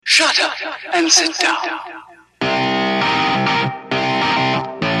Shut up and sit down.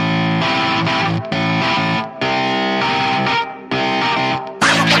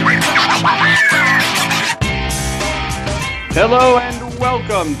 Hello and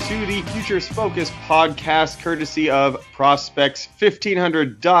welcome to the Futures Focus podcast, courtesy of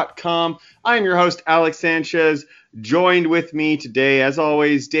Prospects1500.com. I'm your host, Alex Sanchez. Joined with me today, as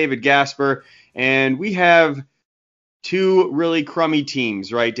always, David Gasper, and we have two really crummy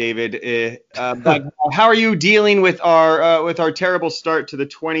teams, right, David? But how are you dealing with our terrible start to the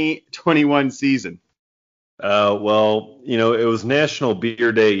 2021 season? Well, it was National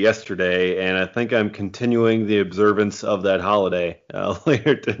Beer Day yesterday, and I think I'm continuing the observance of that holiday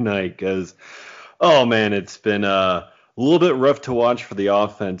later tonight because, oh man, it's been a little bit rough to watch for the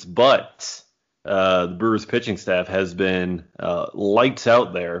offense, but the Brewers pitching staff has been lights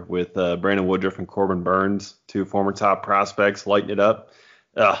out there with Brandon Woodruff and Corbin Burns, two former top prospects, lighting it up.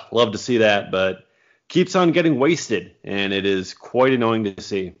 Love to see that, but keeps on getting wasted, and it is quite annoying to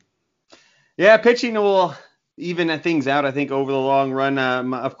see. Yeah, pitching will even things out, I think, over the long run.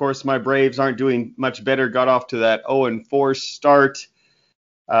 Of course, my Braves aren't doing much better. Got off to that 0-4 start.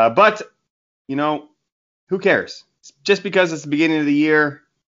 But, who cares? Just because it's the beginning of the year,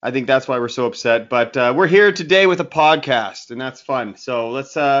 I think that's why we're so upset. But we're here today with a podcast, and that's fun. So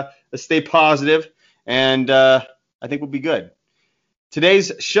let's stay positive, and I think we'll be good.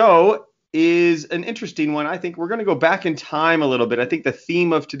 Today's show is an interesting one. I think we're going to go back in time a little bit. I think the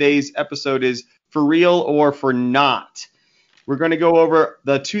theme of today's episode is for real or for not. We're going to go over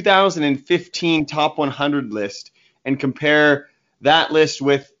the 2015 top 100 list and compare that list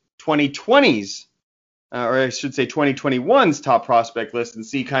with 2020's, or I should say 2021's top prospect list, and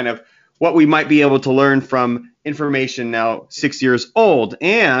see kind of what we might be able to learn from information now 6 years old.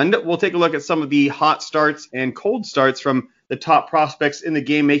 And we'll take a look at some of the hot starts and cold starts from the top prospects in the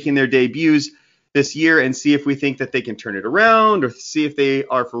game making their debuts this year and see if we think that they can turn it around or see if they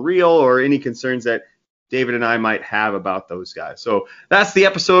are for real or any concerns that David and I might have about those guys. So that's the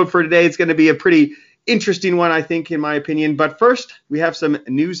episode for today. It's going to be a pretty interesting one, I think, in my opinion. But first, we have some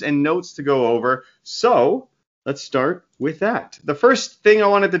news and notes to go over. So let's start with that. The first thing I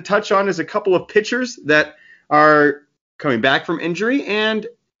wanted to touch on is a couple of pitchers that are coming back from injury and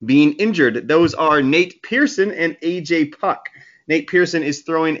being injured. Those are Nate Pearson and AJ Puk. Nate Pearson is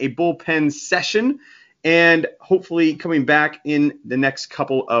throwing a bullpen session and hopefully coming back in the next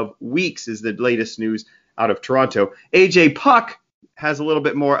couple of weeks is the latest news out of Toronto. AJ Puk has a little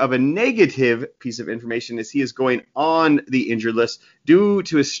bit more of a negative piece of information as he is going on the injured list due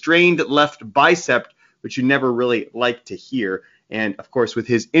to a strained left bicep, which you never really like to hear. And of course, with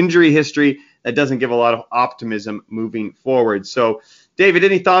his injury history, that doesn't give a lot of optimism moving forward. So, David,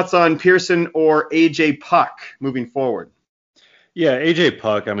 any thoughts on Pearson or AJ Puk moving forward? Yeah, AJ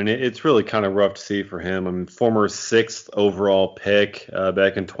Puk, it's really kind of rough to see for him. Former 6th overall pick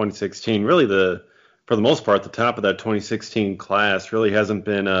back in 2016. Really, for the most part, the top of that 2016 class really hasn't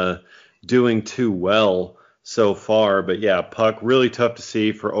been doing too well so far. But yeah, Puk, really tough to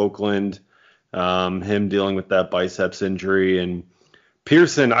see for Oakland, him dealing with that biceps injury. And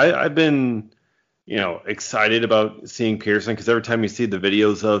Pearson, I've been excited about seeing Pearson because every time you see the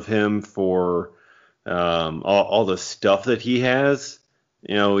videos of him for all the stuff that he has,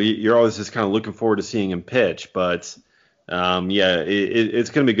 you're always just kind of looking forward to seeing him pitch. But it's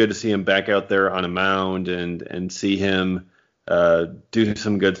going to be good to see him back out there on a mound and see him do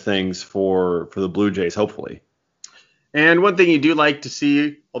some good things for the Blue Jays, hopefully. And one thing you do like to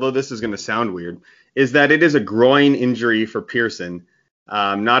see, although this is going to sound weird, is that it is a groin injury for Pearson,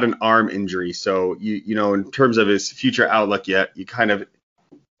 not an arm injury. So, in terms of his future outlook yet, you kind of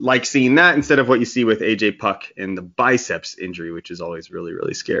like seeing that instead of what you see with AJ Puk and the biceps injury, which is always really,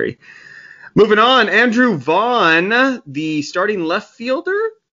 really scary. Moving on, Andrew Vaughn, the starting left fielder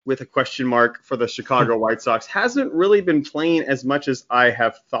with a question mark for the Chicago White Sox, hasn't really been playing as much as I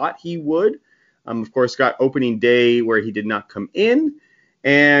have thought he would. Of course, got opening day where he did not come in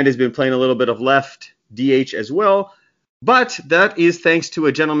and has been playing a little bit of left DH as well. But that is thanks to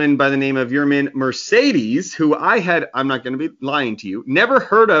a gentleman by the name of Yermin Mercedes, who I'm not going to be lying to you, never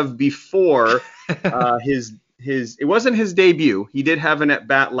heard of before it wasn't his debut. He did have an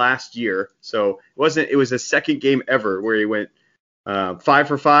at-bat last year, so it was his second game ever where he went 5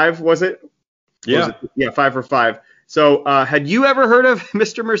 for 5, was it? Yeah. 5 for 5. So had you ever heard of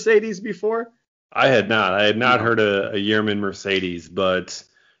Mr. Mercedes before? I had not. I had not heard of a Yermin Mercedes, but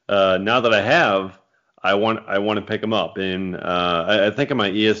now that I have, I want to pick him up. And I think in my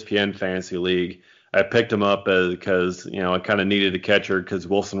ESPN fantasy league, I picked him up because I kind of needed a catcher because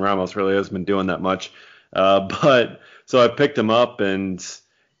Wilson Ramos really hasn't been doing that much. But so I picked him up, and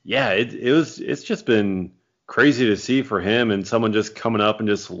Yeah, it's just been crazy to see for him and someone just coming up and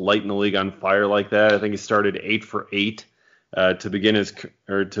just lighting the league on fire like that. I think he started 8 for 8 to begin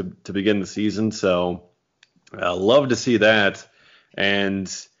to begin the season. So love to see that.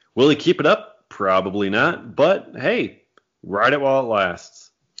 And will he keep it up? Probably not. But hey, ride it while it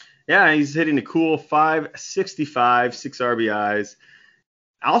lasts. Yeah, he's hitting a cool 565, 6 RBIs.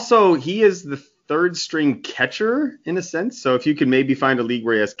 Also, he is the third string catcher in a sense. So if you can maybe find a league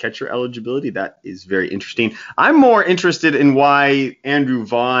where he has catcher eligibility, that is very interesting. I'm more interested in why Andrew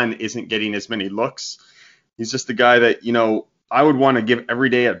Vaughn isn't getting as many looks. He's just the guy that, I would want to give every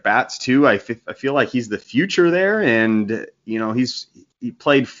day at bats to. I feel like he's the future there. And, he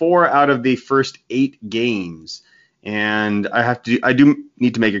played 4 out of the first 8 games. And I do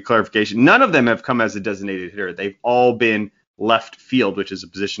need to make a clarification. None of them have come as a designated hitter. They've all been left field, which is a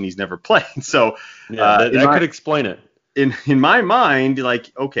position he's never played. So yeah, that could explain it. In my mind,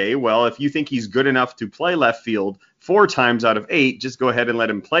 like, okay, well, if you think he's good enough to play left field 4 times out of 8, just go ahead and let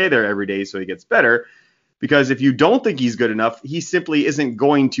him play there every day so he gets better. Because if you don't think he's good enough, he simply isn't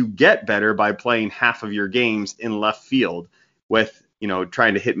going to get better by playing half of your games in left field with,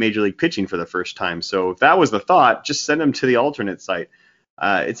 trying to hit major league pitching for the first time. So if that was the thought, just send him to the alternate site.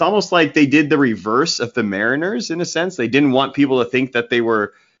 It's almost like they did the reverse of the Mariners in a sense. They didn't want people to think that they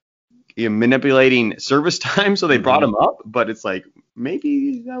were manipulating service time, so they brought him up. But it's like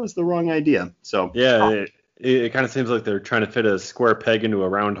maybe that was the wrong idea. So yeah, it kind of seems like they're trying to fit a square peg into a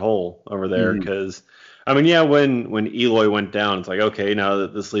round hole over there because. I mean, yeah, when Eloy went down, it's like, okay, now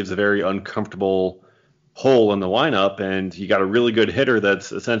that this leaves a very uncomfortable hole in the lineup, and you got a really good hitter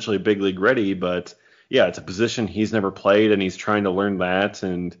that's essentially big league ready, but yeah, it's a position he's never played, and he's trying to learn that,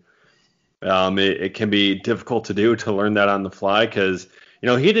 and it can be difficult to learn that on the fly because, he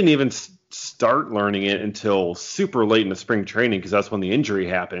didn't even start learning it until super late in the spring training because that's when the injury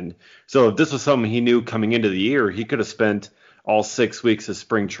happened. So if this was something he knew coming into the year, he could have spent all 6 weeks of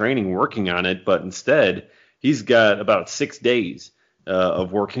spring training working on it, but instead he's got about 6 days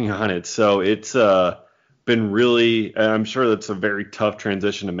of working on it. So it's been really, I'm sure that's a very tough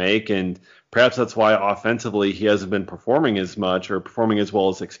transition to make, and perhaps that's why offensively he hasn't been performing as much or performing as well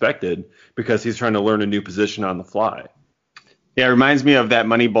as expected because he's trying to learn a new position on the fly. Yeah, it reminds me of that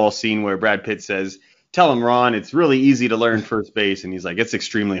Moneyball scene where Brad Pitt says, tell him, Ron, it's really easy to learn first base. And he's like, it's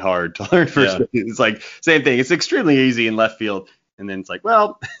extremely hard to learn first base. It's like, same thing. It's extremely easy in left field. And then it's like,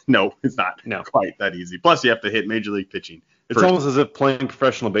 well, no, it's not quite that easy. Plus, you have to hit major league pitching. It's almost as if playing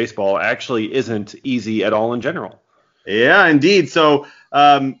professional baseball actually isn't easy at all in general. Yeah, indeed. So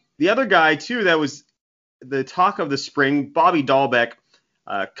the other guy, too, that was the talk of the spring, Bobby Dahlbeck,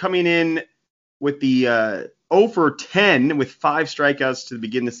 coming in with the 0 for 10 with 5 strikeouts to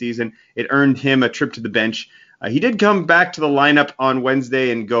begin the season. It earned him a trip to the bench. He did come back to the lineup on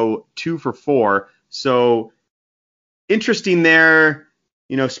Wednesday and go 2 for 4. So interesting there.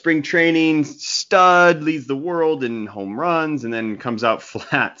 Spring training, stud, leads the world in home runs, and then comes out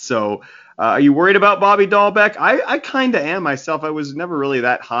flat. So are you worried about Bobby Dahlbeck? I kind of am myself. I was never really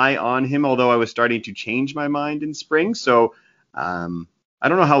that high on him, although I was starting to change my mind in spring. So I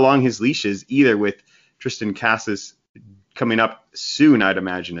don't know how long his leash is either, with Tristan Casas coming up soon, I'd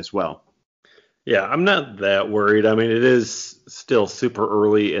imagine, as well. Yeah, I'm not that worried. I mean, it is still super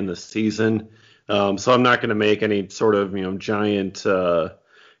early in the season, so I'm not going to make any sort of, giant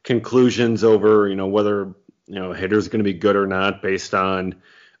conclusions over, whether, a hitter's going to be good or not based on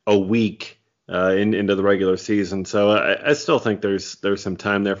a week into the regular season. So I still think there's some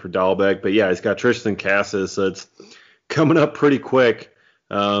time there for Dahlbeck. But, yeah, he's got Tristan Casas that's coming up pretty quick,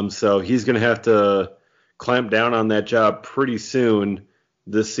 so he's going to have to clamp down on that job pretty soon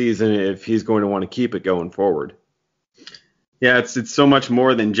this season if he's going to want to keep it going forward. Yeah, it's so much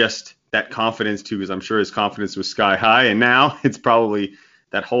more than just that confidence too, because I'm sure his confidence was sky high, and now it's probably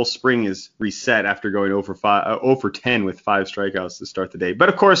that whole spring is reset after going 0 for 10 with 5 strikeouts to start the day. But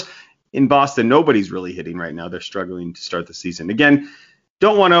of course, in Boston, nobody's really hitting right now. They're struggling to start the season. Again,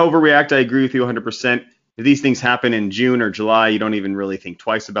 don't want to overreact. I agree with you 100%. If these things happen in June or July, you don't even really think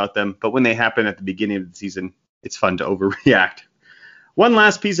twice about them. But when they happen at the beginning of the season, it's fun to overreact. One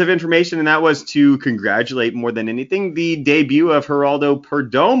last piece of information, and that was to congratulate more than anything the debut of Geraldo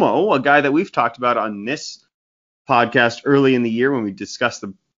Perdomo, a guy that we've talked about on this podcast early in the year when we discussed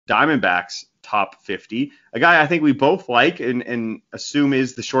the Diamondbacks top 50. A guy I think we both like and assume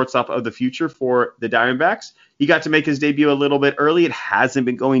is the shortstop of the future for the Diamondbacks. He got to make his debut a little bit early. It hasn't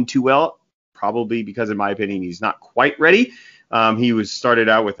been going too well, probably because, in my opinion, he's not quite ready. He was started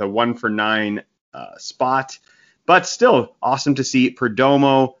out with a 1 for 9 spot, but still awesome to see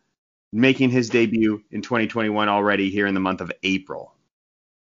Perdomo making his debut in 2021 already here in the month of April.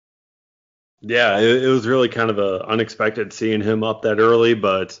 Yeah, it was really kind of unexpected seeing him up that early,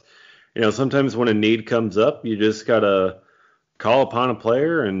 but sometimes when a need comes up, you just gotta call upon a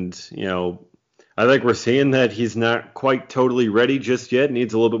player, and I think we're seeing that he's not quite totally ready just yet.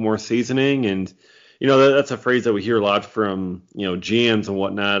 Needs a little bit more seasoning, and that's a phrase that we hear a lot from GMs and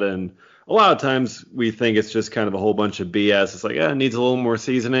whatnot, and a lot of times we think it's just kind of a whole bunch of BS. It's like, it needs a little more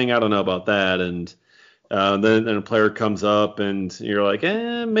seasoning. I don't know about that, and then a player comes up, and you're like,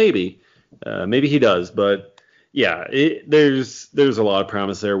 maybe he does, but yeah, there's a lot of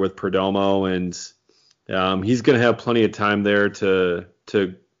promise there with Perdomo, and he's going to have plenty of time there to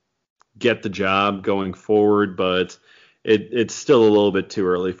get the job going forward, but it's still a little bit too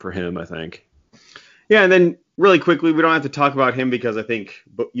early for him, I think. Yeah, and then really quickly, we don't have to talk about him because I think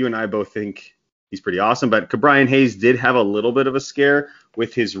you and I both think he's pretty awesome, but Ke'Bryan Hayes did have a little bit of a scare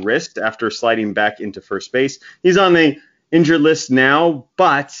with his wrist after sliding back into first base. He's on the injured list now,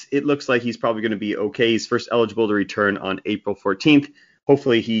 but it looks like he's probably going to be okay. He's first eligible to return on April 14th.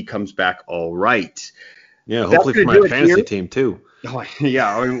 Hopefully he comes back all right. Yeah, hopefully for my fantasy team too. Oh,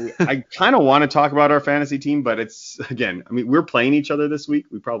 yeah, I kind of want to talk about our fantasy team, but we're playing each other this week.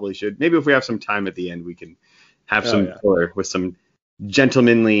 We probably should. Maybe if we have some time at the end, we can have some filler with some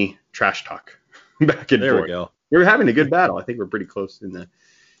gentlemanly trash talk back and forth. There we go. We're having a good battle. I think we're pretty close in the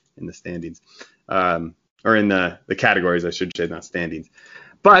standings, or in the categories, I should say, not standings.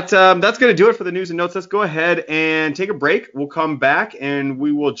 But that's going to do it for the news and notes. Let's go ahead and take a break. We'll come back and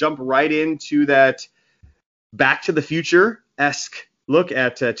we will jump right into that Back to the Future-esque look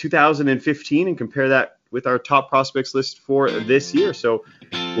at 2015 and compare that with our top prospects list for this year. So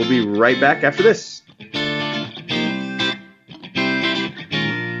we'll be right back after this.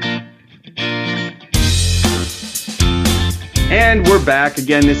 And we're back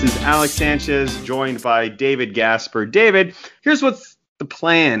again. This is Alex Sanchez joined by David Gasper. David, here's what's the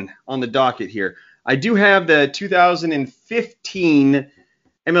plan on the docket here. I do have the 2015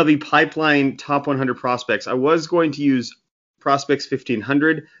 MLB Pipeline Top 100 Prospects. I was going to use Prospects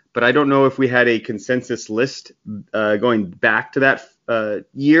 1500, but I don't know if we had a consensus list going back to that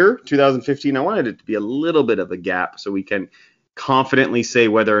year, 2015. I wanted it to be a little bit of a gap so we can confidently say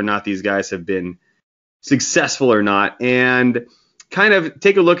whether or not these guys have been successful or not, and kind of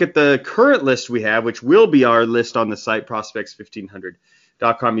take a look at the current list we have, which will be our list on the site,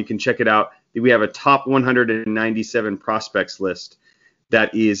 prospects1500.com. You can check it out. We have a top 197 prospects list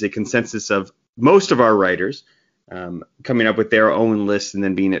that is a consensus of most of our writers coming up with their own list and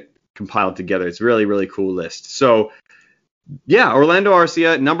then being compiled together. It's a really, really cool list. So, yeah, Orlando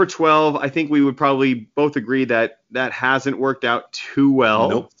Arcia, number 12. I think we would probably both agree that hasn't worked out too well.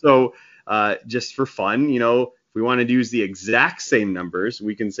 Nope. So, just for fun, if we wanted to use the exact same numbers,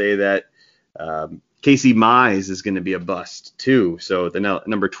 we can say that Casey Mize is going to be a bust too. So the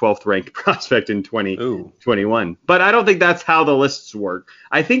number 12th ranked prospect in 2021. But I don't think that's how the lists work.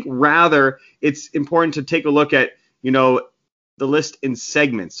 I think rather it's important to take a look at, the list in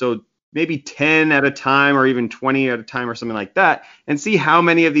segments. So maybe 10 at a time or even 20 at a time or something like that, and see how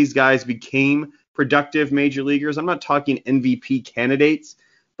many of these guys became productive major leaguers. I'm not talking MVP candidates,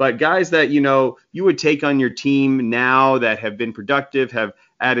 but guys that, you would take on your team now that have been productive, have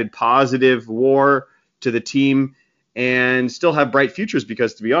added positive WAR to the team, and still have bright futures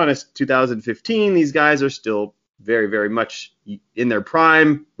because, to be honest, 2015, these guys are still very, very much in their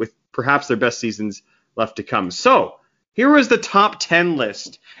prime with perhaps their best seasons left to come. So here was the top 10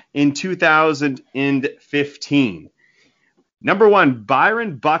 list in 2015. Number 1,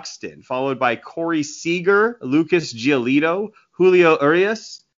 Byron Buxton, followed by Corey Seager, Lucas Giolito, Julio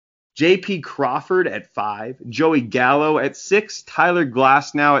Urias, J.P. Crawford at 5, Joey Gallo at 6, Tyler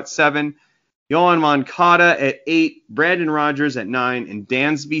Glasnow at 7, Yohan Moncada at 8, Brandon Rogers at 9, and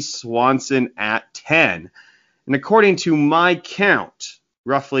Dansby Swanson at 10. And according to my count,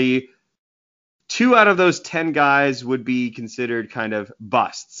 roughly 2 out of those 10 guys would be considered kind of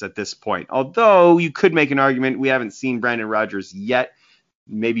busts at this point. Although you could make an argument, we haven't seen Brandon Rogers yet.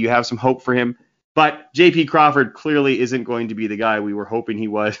 Maybe you have some hope for him. But J.P. Crawford clearly isn't going to be the guy we were hoping he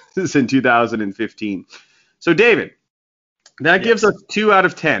was in 2015. So, David, that gives us 2 out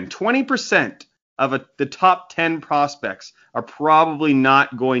of 10. 20% of the top 10 prospects are probably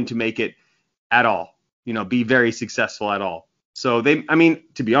not going to make it at all, be very successful at all. So,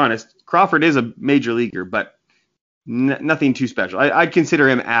 to be honest, Crawford is a major leaguer, but nothing too special. I'd consider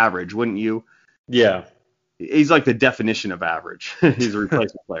him average, wouldn't you? Yeah. He's like the definition of average. He's a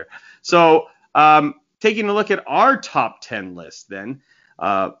replacement player. So, taking a look at our top 10 list then,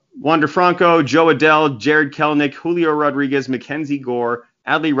 Wander Franco, Joe Adell, Jared Kelenic, Julio Rodriguez, Mackenzie Gore,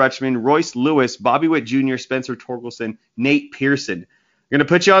 Adley Rutschman, Royce Lewis, Bobby Witt Jr., Spencer Torkelson, Nate Pearson. I'm going to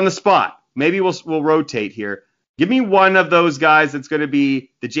put you on the spot. maybe we'll rotate here. Give me one of those guys that's going to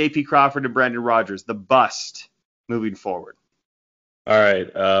be the J.P. Crawford and Brendan Rodgers, the bust moving forward. All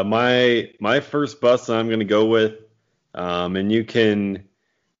right. My first bust I'm going to go with, and you can,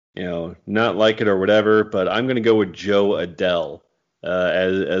 not like it or whatever, but I'm going to go with Joe Adell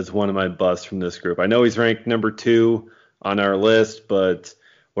as one of my busts from this group. I know he's ranked number 2 on our list, but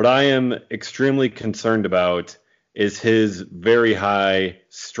what I am extremely concerned about is his very high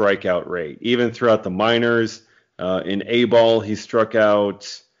strikeout rate. Even throughout the minors, in A-ball, he struck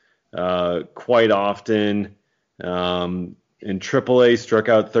out quite often. In AAA, struck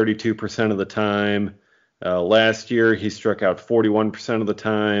out 32% of the time. Last year, he struck out 41% of the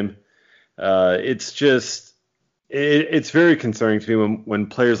time. It's very concerning to me when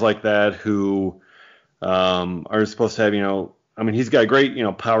players like that who are supposed to have, he's got a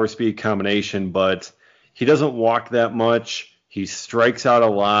great, power speed combination, but he doesn't walk that much. He strikes out a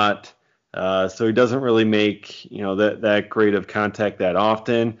lot. So he doesn't really make, that great of contact that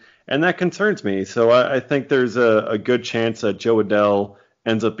often. And that concerns me. So I think there's a good chance that Joe Adell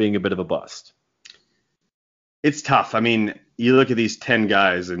ends up being a bit of a bust. It's tough. You look at these 10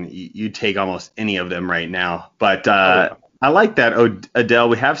 guys and you take almost any of them right now. But I like that Adell.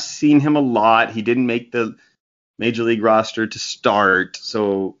 We have seen him a lot. He didn't make the major league roster to start.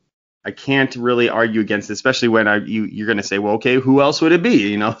 So I can't really argue against it, especially when you're going to say, well, okay, who else would it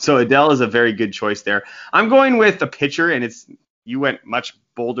be? So Adell is a very good choice there. I'm going with a pitcher, and you went much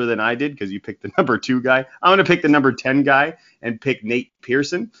bolder than I did because you picked the number 2 guy. I'm going to pick the number 10 guy and pick Nate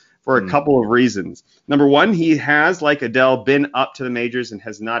Pearson for a couple of reasons. Number one, he has, like Adell, been up to the majors and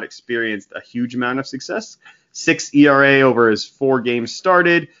has not experienced a huge amount of success. 6 ERA over his 4 games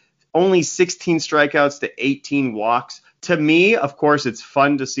started, only 16 strikeouts to 18 walks. To me, of course, it's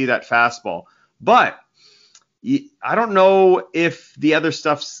fun to see that fastball, but I don't know if the other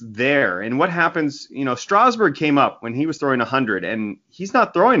stuff's there. And what happens, Strasburg came up when he was throwing 100, and he's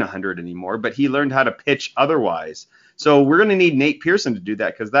not throwing 100 anymore, but he learned how to pitch otherwise. So we're going to need Nate Pearson to do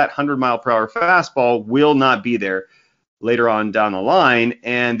that because that 100-mile-per-hour fastball will not be there later on down the line.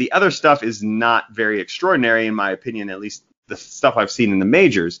 And the other stuff is not very extraordinary, in my opinion, at least the stuff I've seen in the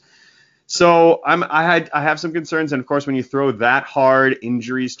majors. So I have some concerns, and of course, when you throw that hard,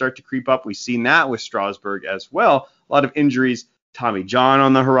 injuries start to creep up. We've seen that with Strasburg as well. A lot of injuries. Tommy John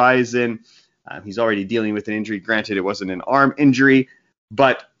on the horizon. He's already dealing with an injury. Granted, it wasn't an arm injury,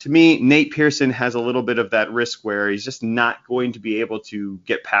 but to me, Nate Pearson has a little bit of that risk where he's just not going to be able to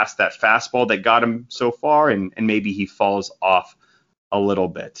get past that fastball that got him so far, and maybe he falls off a little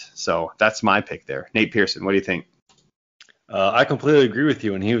bit. So that's my pick there. Nate Pearson, what do you think? I completely agree with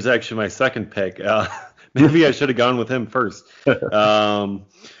you, and he was actually my second pick. Maybe I should have gone with him first.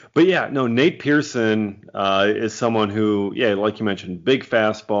 But yeah, no, Nate Pearson is someone who, like you mentioned, big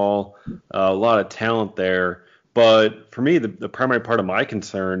fastball, a lot of talent there. But for me, the primary part of my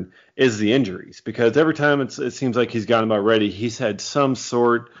concern is the injuries, because every time it seems like he's gotten about ready, he's had some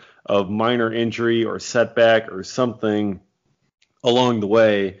sort of minor injury or setback or something along the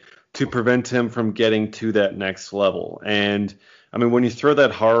way to prevent him from getting to that next level. And when you throw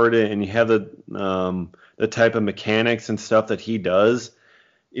that hard and you have the type of mechanics and stuff that he does,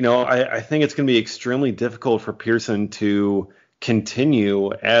 I think it's going to be extremely difficult for Pearson to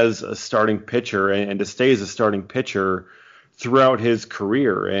continue as a starting pitcher and to stay as a starting pitcher throughout his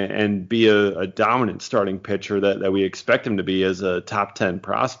career and be a dominant starting pitcher that we expect him to be as a top 10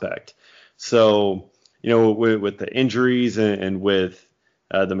 prospect. So, with the injuries and with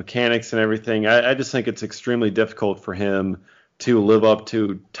the mechanics and everything, I just think it's extremely difficult for him to live up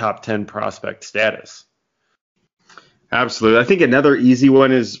to top 10 prospect status. Absolutely. I think another easy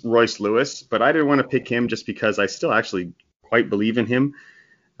one is Royce Lewis, but I didn't want to pick him just because I still actually quite believe in him.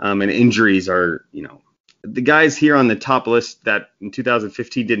 And injuries are, the guys here on the top list that in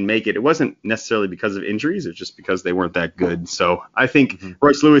 2015 didn't make it. It wasn't necessarily because of injuries. It's just because they weren't that good. So I think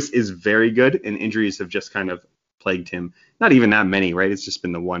Royce Lewis is very good, and injuries have just kind of plagued him. Not even that many, right? It's just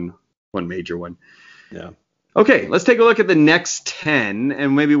been the one major one. Yeah. Okay, let's take a look at the next 10,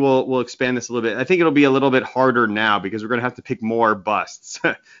 and maybe we'll expand this a little bit. I think it'll be a little bit harder now because we're going to have to pick more busts.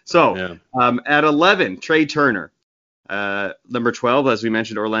 At 11, Trey Turner. Number 12, as we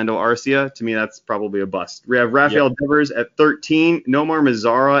mentioned, Orlando Arcia. To me, that's probably a bust. We have Rafael Devers at 13. Nomar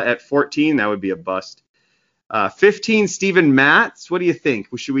Mazara at 14. That would be a bust. 15, Steven Matz. What do you think?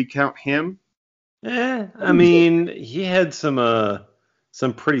 Should we count him? He had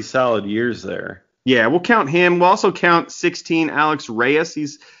some pretty solid years there. Yeah, we'll count him. We'll also count 16, Alex Reyes.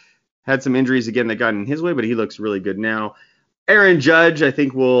 He's had some injuries again that got in his way, but he looks really good now. Aaron Judge, I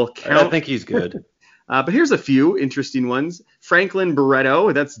think we'll count. I think he's good. But here's a few interesting ones. Franklin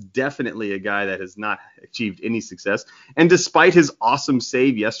Barreto, that's definitely a guy that has not achieved any success. And despite his awesome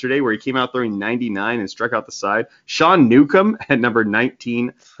save yesterday, where he came out throwing 99 and struck out the side, Sean Newcomb at number 19.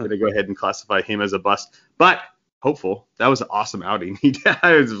 I'm going to go ahead and classify him as a bust. But hopeful. That was an awesome outing.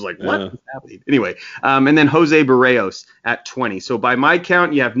 I was like, what is happening? Anyway, and then Jose Barrios at 20. So by my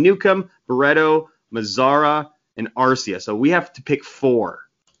count, you have Newcomb, Barreto, Mazara, and Arcia. So we have to pick 4.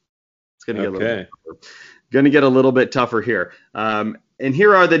 It's going to get a little bit tougher here. And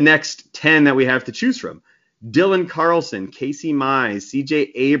here are the next 10 that we have to choose from. Dylan Carlson, Casey Mize,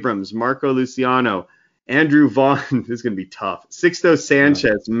 CJ Abrams, Marco Luciano, Andrew Vaughn. This is going to be tough. Sixto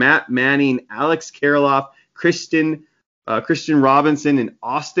Sanchez, Matt Manning, Alex Kirilloff, Christian Robinson, and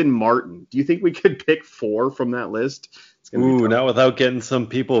Austin Martin. Do you think we could pick 4 from that list? Ooh, not without getting some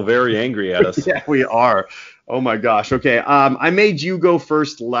people very angry at us. Yeah, we are. Oh my gosh. Okay. I made you go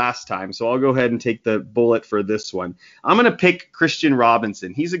first last time, so I'll go ahead and take the bullet for this one. I'm going to pick Christian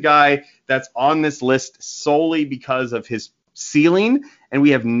Robinson. He's a guy that's on this list solely because of his ceiling, and we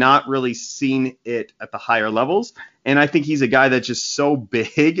have not really seen it at the higher levels. And I think he's a guy that's just so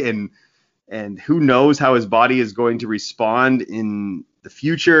big, and who knows how his body is going to respond in the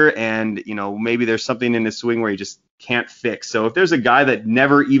future. And, maybe there's something in his swing where he just can't fix. So if there's a guy that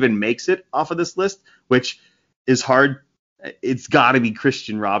never even makes it off of this list, which is hard, it's got to be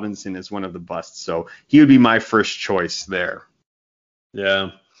Christian Robinson as one of the busts. So he would be my first choice there.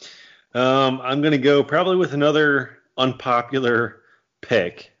 Yeah. I'm going to go probably with another unpopular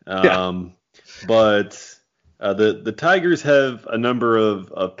pick. But the Tigers have a number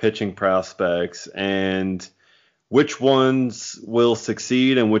of pitching prospects, and which ones will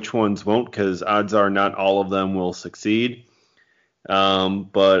succeed and which ones won't, because odds are not all of them will succeed.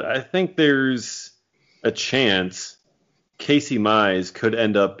 But I think there's a chance Casey Mize could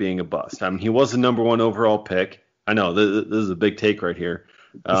end up being a bust. I mean, he was the number 1 overall pick. I know this is a big take right here.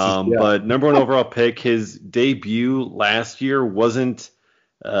 But number 1 overall pick, his debut last year wasn't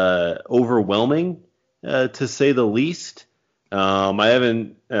overwhelming, to say the least. I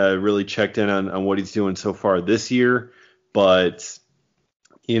haven't really checked in on what he's doing so far this year, but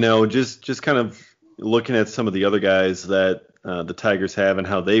just kind of looking at some of the other guys that the Tigers have and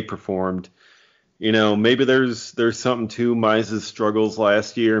how they performed, maybe there's something to Mize's struggles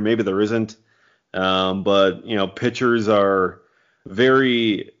last year. Maybe there isn't. But pitchers are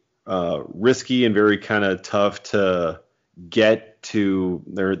very risky and very kind of tough to get to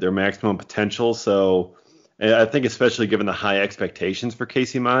their maximum potential. So I think especially given the high expectations for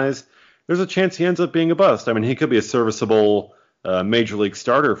Casey Mize, there's a chance he ends up being a bust. I mean, he could be a serviceable major league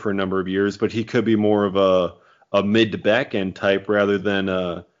starter for a number of years, but he could be more of a mid to back end type rather than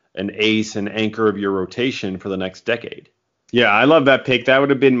an ace and anchor of your rotation for the next decade. Yeah, I love that pick. That would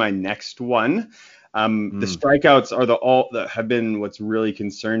have been my next one. The strikeouts are all that have been what's really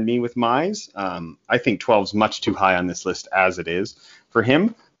concerned me with Mize. I think 12 is much too high on this list as it is for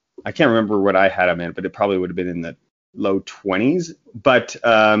him. I can't remember what I had him in, but it probably would have been in the low 20s. But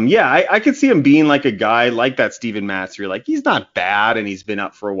I could see him being like a guy like that Steven Matz. You're like, he's not bad and he's been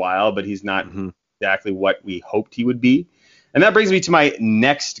up for a while, but he's not exactly what we hoped he would be. And that brings me to my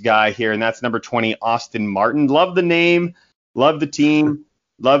next guy here, and that's number 20, Austin Martin. Love the name, love the team,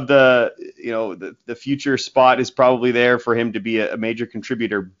 love the future spot is probably there for him to be a major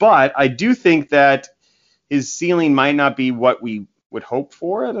contributor. But I do think that his ceiling might not be what we would hope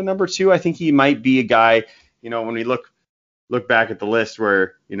for at a number 2. I think he might be a guy, when we look back at the list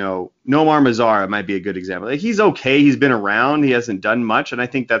where, Nomar Mazara might be a good example. Like, he's okay. He's been around. He hasn't done much. And I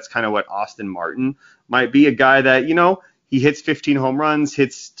think that's kind of what Austin Martin might be, a guy that, he hits 15 home runs,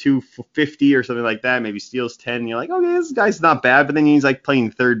 hits 250 or something like that, maybe steals 10. And you're like, okay, this guy's not bad. But then he's like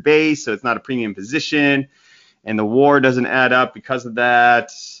playing third base, so it's not a premium position. And the WAR doesn't add up because of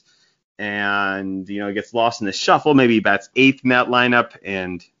that. And, he gets lost in the shuffle. Maybe he bats 8th in that lineup.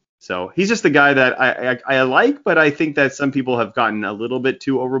 And so he's just a guy that I like, but I think that some people have gotten a little bit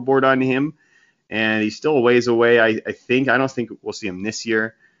too overboard on him. And he's still a ways away, I think. I don't think we'll see him this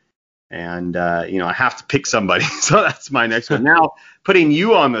year. And, I have to pick somebody. So that's my next one. Now, putting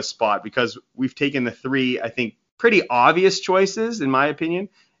you on the spot, because we've taken the 3, I think, pretty obvious choices, in my opinion.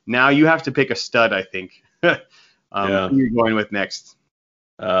 Now you have to pick a stud, I think. Who are you going with next?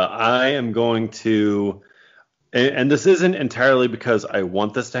 I am going to, and this isn't entirely because I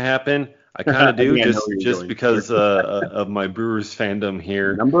want this to happen. I kind of do, just because of my Brewers fandom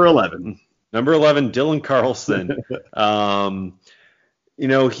here. Number 11, Dylan Carlson.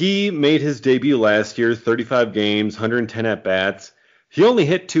 He made his debut last year, 35 games, 110 at-bats. He only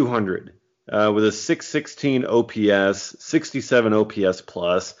hit 200 with a 616 OPS, 67 OPS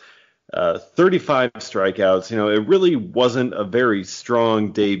plus. 35 strikeouts. It really wasn't a very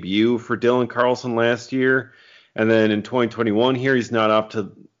strong debut for Dylan Carlson last year. And then in 2021 here, he's not off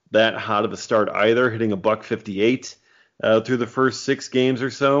to that hot of a start either, hitting a $158 through the first 6 games or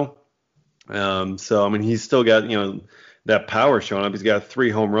so. He's still got, that power showing up. He's got 3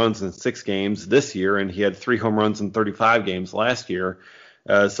 home runs in 6 games this year, and he had 3 home runs in 35 games last year.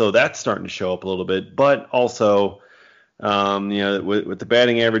 So that's starting to show up a little bit. But also, with the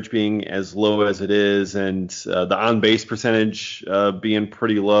batting average being as low as it is and the on-base percentage being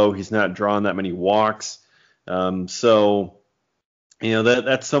pretty low, he's not drawing that many walks. That's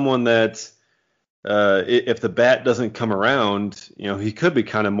someone that if the bat doesn't come around, he could be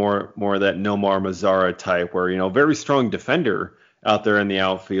kind of more of that Nomar Mazara type where, very strong defender out there in the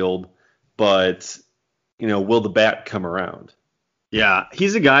outfield, but, will the bat come around? Yeah,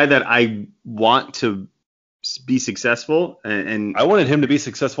 he's a guy that I want to be successful, and I wanted him to be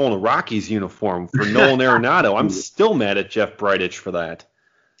successful in a Rockies uniform for Nolan Arenado. I'm still mad at Jeff Bridich for that.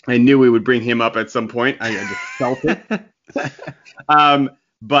 I knew we would bring him up at some point. I just felt it.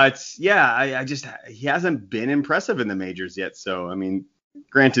 But yeah, he hasn't been impressive in the majors yet. So,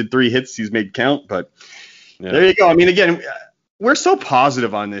 granted 3 hits he's made count, but yeah. There you go. Again, we're so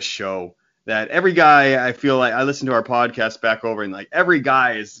positive on this show that every guy, I feel like I listen to our podcast back over and like every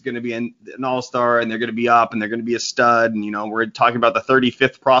guy is going to be an all-star and they're going to be up and they're going to be a stud. And, we're talking about the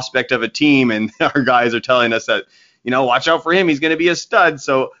 35th prospect of a team and our guys are telling us that, watch out for him. He's going to be a stud.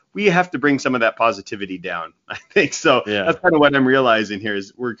 So we have to bring some of that positivity down, I think. So yeah. That's kind of what I'm realizing here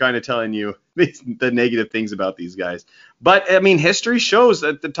is we're kind of telling you the negative things about these guys. But, history shows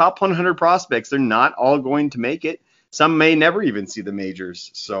that the top 100 prospects, they're not all going to make it. Some may never even see the majors.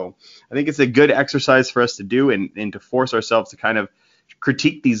 So I think it's a good exercise for us to do and to force ourselves to kind of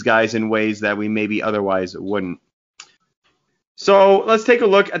critique these guys in ways that we maybe otherwise wouldn't. So let's take a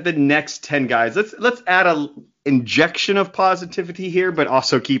look at the next 10 guys. Let's add a injection of positivity here, but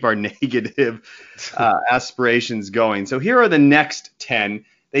also keep our negative aspirations going. So here are the next 10.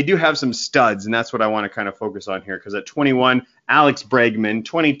 They do have some studs, and that's what I want to kind of focus on here because at 21, Alex Bregman,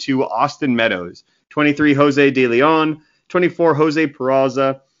 22, Austin Meadows, 23, Jose De Leon, 24, Jose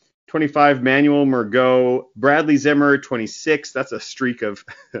Peraza, 25, Manuel Margot, Bradley Zimmer, 26. That's a streak of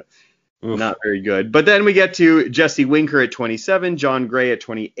not very good. But then we get to Jesse Winker at 27, John Gray at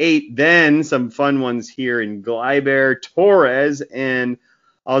 28. Then some fun ones here in Gleyber Torres and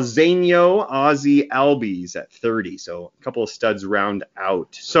Ozzie Albies at 30. So a couple of studs round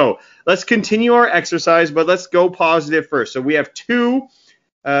out. So let's continue our exercise, but let's go positive first. So we have two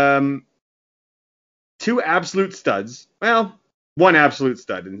absolute studs. Well, one absolute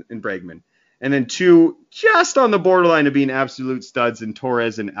stud in Bregman. And then 2 just on the borderline of being absolute studs in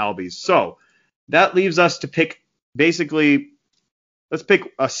Torres and Albies. So that leaves us to pick let's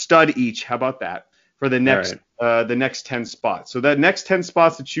pick a stud each. How about that? For the next the next 10 spots. So that next 10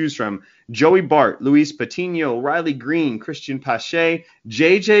 spots to choose from, Joey Bart, Luis Patino, Riley Green, Christian Pache,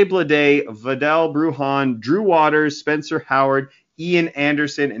 JJ Bleday, Vidal Brujan, Drew Waters, Spencer Howard, Ian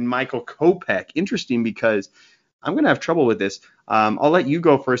Anderson, and Michael Kopech. Interesting because I'm going to have trouble with this. I'll let you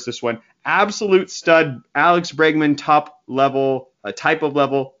go first this one. Absolute stud, Alex Bregman, top level, type of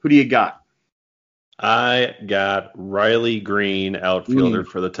level. Who do you got? I got Riley Green, outfielder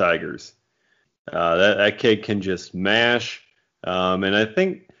for the Tigers. That kid can just mash. And I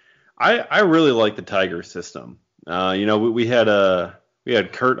think I really like the Tiger system. We had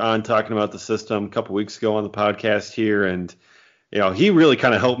Kurt on talking about the system a couple weeks ago on the podcast here, and he really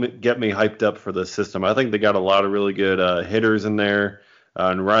kind of helped get me hyped up for the system. I think they got a lot of really good hitters in there,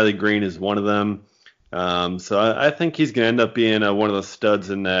 and Riley Green is one of them. So I think he's going to end up being one of the studs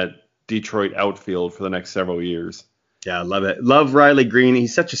in that Detroit outfield for the next several years. Yeah, I love it. Love Riley Green.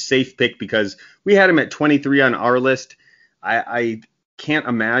 He's such a safe pick because we had him at 23 on our list. I can't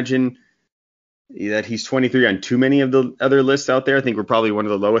imagine that he's 23 on too many of the other lists out there. I think we're probably one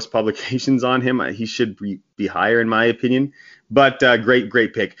of the lowest publications on him. He should be higher in my opinion. But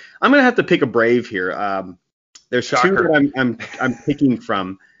great pick. I'm going to have to pick a Brave here. There's Shocker. 2 that I'm picking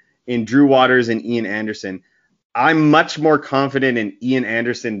from in Drew Waters and Ian Anderson. I'm much more confident in Ian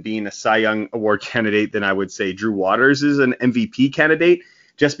Anderson being a Cy Young Award candidate than I would say Drew Waters is an MVP candidate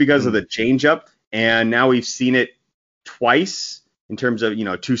just because of the changeup. And now we've seen it twice in terms of,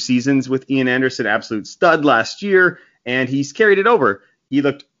 2 seasons with Ian Anderson, absolute stud last year, and he's carried it over. He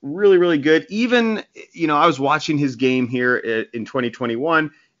looked really, really good. Even, I was watching his game here in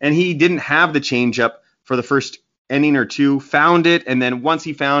 2021, and he didn't have the changeup for the first inning or 2, found it, and then once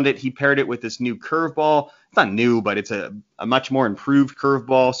he found it, he paired it with this new curveball. It's not new, but it's a much more improved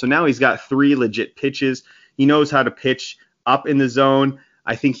curveball. So now he's got 3 legit pitches. He knows how to pitch up in the zone.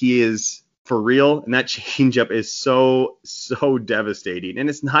 I think he is for real, and that changeup is so devastating. And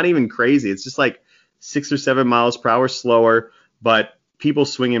it's not even crazy. It's just like 6 or 7 miles per hour slower, but people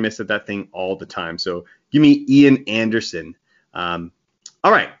swing and miss at that thing all the time. So give me Ian Anderson. All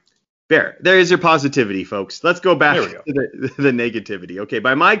right. There is your positivity, folks. Let's go back to the negativity. Okay,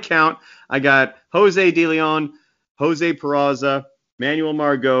 by my count, I got Jose De Leon, Jose Peraza, Manuel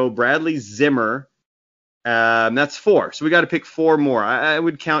Margot, Bradley Zimmer. That's 4. So we got to pick 4 more. I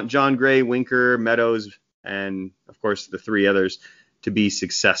would count John Gray, Winker, Meadows, and, of course, the 3 others to be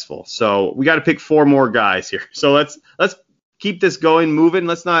successful. So we got to pick 4 more guys here. So let's keep this going, moving.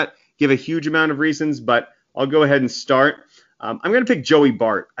 Let's not give a huge amount of reasons, but I'll go ahead and start. I'm going to pick Joey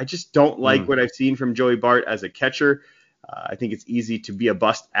Bart. I just don't like what I've seen from Joey Bart as a catcher. I think it's easy to be a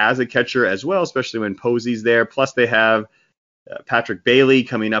bust as a catcher as well, especially when Posey's there. Plus, they have Patrick Bailey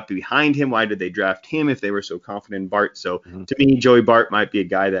coming up behind him. Why did they draft him if they were so confident in Bart? So to me, Joey Bart might be a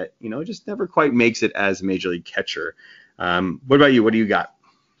guy that, just never quite makes it as a major league catcher. What about you? What do you got?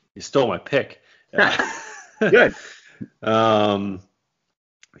 You stole my pick. Good. I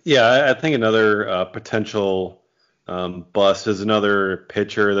think another potential bust is another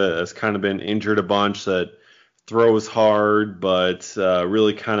pitcher that has kind of been injured a bunch, that throws hard, but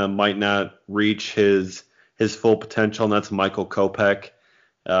really kind of might not reach his full potential, and that's Michael Kopech.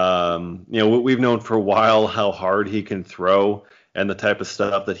 We've known for a while how hard he can throw and the type of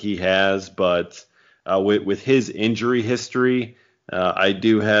stuff that he has, but with his injury history, I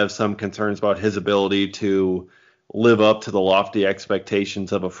do have some concerns about his ability to live up to the lofty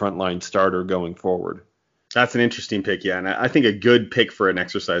expectations of a frontline starter going forward. That's an interesting pick, yeah, and I think a good pick for an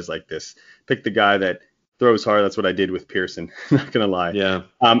exercise like this. Pick the guy that throws hard. That's what I did with Pearson. Not going to lie. Yeah.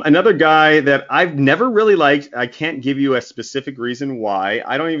 Another guy that I've never really liked, I can't give you a specific reason why.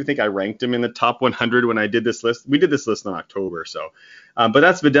 I don't even think I ranked him in the top 100 when I did this list. We did this list in October, so. But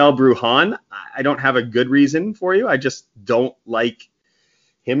that's Vidal Brujan. I don't have a good reason for you. I just don't like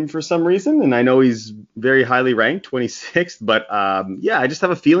him for some reason, and I know he's very highly ranked, 26th, but I just have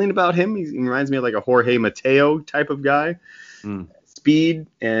a feeling about him. He reminds me of like a Jorge Mateo type of guy. Speed,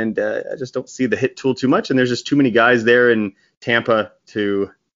 and I just don't see the hit tool too much, and there's just too many guys there in Tampa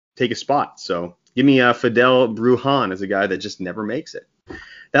to take a spot. So give me Vidal Brujan as a guy that just never makes it.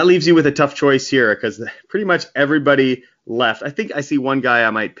 That leaves you with a tough choice here because pretty much everybody left. I think I see one guy I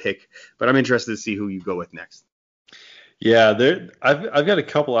might pick, but I'm interested to see who you go with next. Yeah, I've got a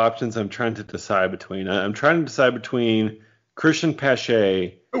couple options I'm trying to decide between. I'm trying to decide between Christian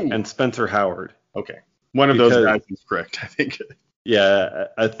Pache and Spencer Howard. Okay. One of those guys is correct, I think. Yeah,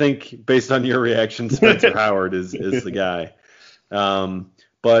 I think based on your reaction, Spencer Howard is the guy.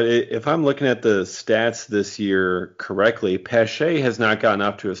 But if I'm looking at the stats this year correctly, Pache has not gotten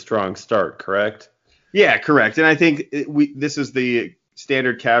off to a strong start, correct? Yeah, correct. And I think this is the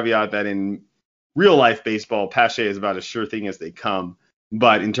standard caveat that in real life baseball, Pache is about as sure thing as they come.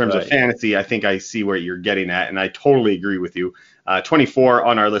 But in terms of fantasy, I think I see where you're getting at, and I totally agree with you. 24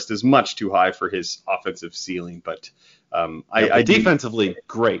 on our list is much too high for his offensive ceiling, but I defensively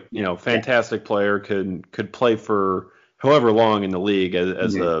great. Fantastic player, could play for however long in the league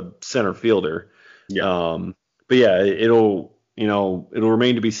as a center fielder. Yeah. But yeah, it'll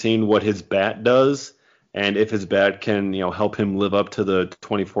remain to be seen what his bat does, and if his bat can help him live up to the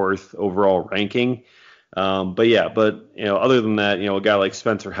 24th overall ranking. But other than that, a guy like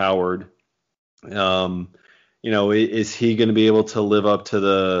Spencer Howard, is he going to be able to live up to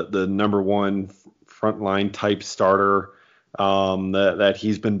the number one frontline type starter that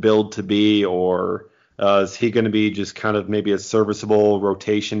he's been billed to be, or is he going to be just kind of maybe a serviceable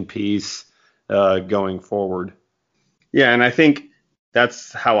rotation piece going forward? Yeah, and I think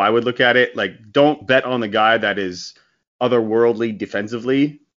that's how I would look at it. Like, don't bet on the guy that is otherworldly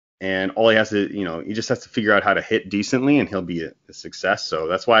defensively, and all he has to, he just has to figure out how to hit decently, and he'll be a success. So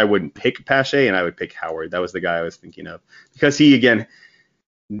that's why I wouldn't pick Pache, and I would pick Howard. That was the guy I was thinking of, because he, again,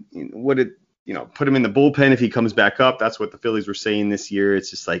 put him in the bullpen if he comes back up. That's what the Phillies were saying this year. It's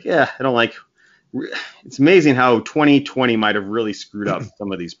just like, I don't like. It's amazing how 2020 might have really screwed up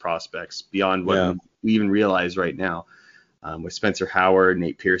some of these prospects beyond what we even realize right now. With Spencer Howard,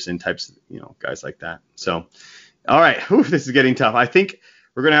 Nate Pearson types, guys like that. So, all right, this is getting tough. I think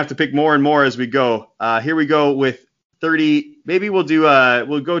we're gonna have to pick more and more as we go. Here we go with 30. Maybe we'll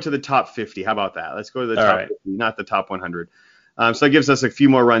go to the top 50. How about that? Let's go to the top 50, not the top 100. So that gives us a few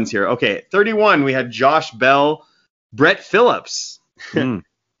more runs here. Okay, 31. We had Josh Bell, Brett Phillips, Raul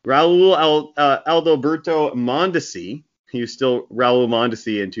Aldoberto Mondesi. He was still Raul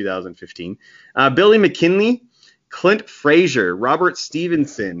Mondesi in 2015. Billy McKinley, Clint Frazier, Robert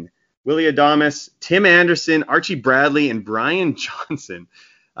Stevenson, Willie Adames, Tim Anderson, Archie Bradley, and Brian Johnson.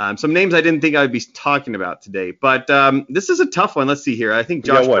 Some names I didn't think I'd be talking about today, but this is a tough one. Let's see here. I think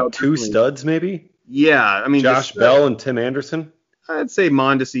Josh Bell. Two studs maybe? Yeah, I mean Josh Bell and Tim Anderson. I'd say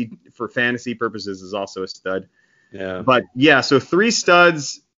Mondesi for fantasy purposes is also a stud. Yeah. But yeah, so 3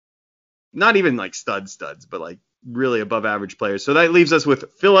 studs, not even like studs, but like really above average players. So that leaves us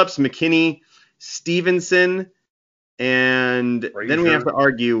with Phillips, McKinney, Stevenson, and then we have to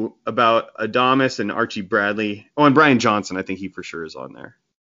argue about Adames and Archie Bradley. Oh, and Brian Johnson, I think he for sure is on there.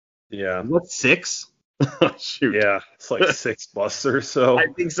 Yeah. What's 6? Shoot. Yeah, it's like 6 busts or so. I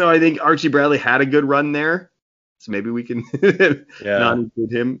think so. I think Archie Bradley had a good run there, so maybe we can not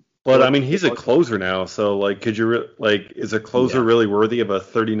include him. But I mean, he's a closer now, so like, could you is a closer really worthy of a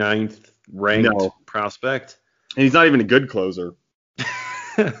 39th ranked prospect? And he's not even a good closer.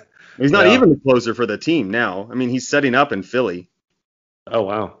 He's not even a closer for the team now. I mean, he's setting up in Philly. Oh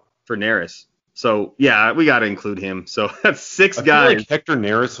wow. For Neris. So yeah, we got to include him. So that's 6 I guys. feel like Hector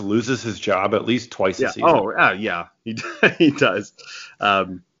Neris loses his job at least twice a season. Oh yeah, he does. All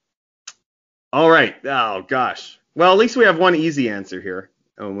right. Oh gosh. Well, at least we have one easy answer here.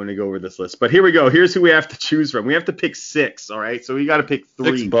 I'm going to go over this list. But here we go. Here's who we have to choose from. We have to pick 6, all right? So we got to pick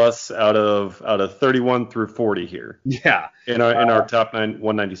 3. 6 busts out of 31 through 40 here. Yeah. In our top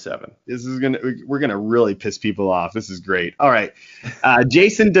 197. We're going to really piss people off. This is great. All right.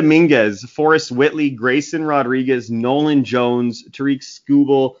 Jason Dominguez, Forrest Whitley, Grayson Rodriguez, Nolan Jones, Tariq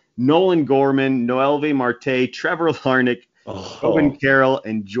Skubal, Nolan Gorman, Noelvi Marte, Trevor Larnach, Owen Carroll,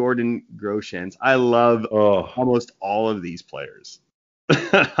 and Jordan Groshans. I love almost all of these players.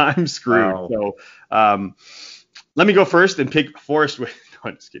 I'm screwed. Wow. So let me go first and pick Forrest Whitley. No,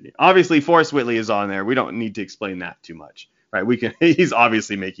 I'm just kidding. Obviously, Forrest Whitley is on there. We don't need to explain that too much, right? He's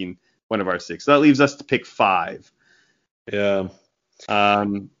obviously making one of our 6. So that leaves us to pick 5. Yeah. All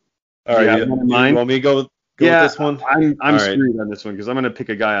right. You want me to go with this one? I'm screwed on this one because I'm going to pick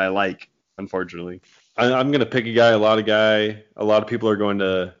a guy I like, unfortunately. I'm going to pick a guy a lot of people are going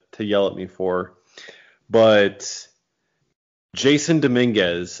to yell at me for. But Jason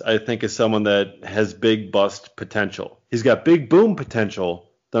Dominguez, I think, is someone that has big bust potential. He's got big boom potential,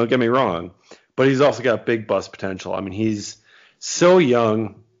 don't get me wrong, but he's also got big bust potential. I mean, he's so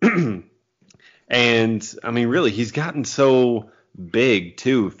young, and I mean, really, he's gotten so big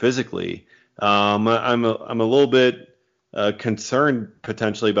too physically. I'm a little bit concerned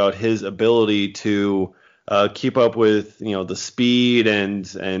potentially about his ability to keep up with the speed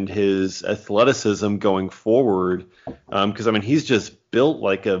and his athleticism going forward, because I mean he's just built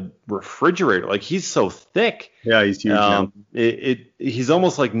like a refrigerator. Like he's so thick. Yeah, he's huge. He's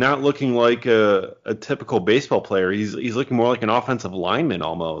almost like not looking like a typical baseball player. He's looking more like an offensive lineman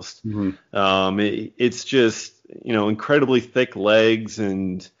almost. Mm-hmm. It's just incredibly thick legs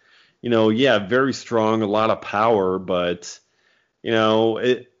and very strong, a lot of power, but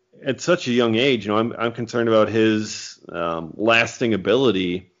at such a young age, I'm concerned about his lasting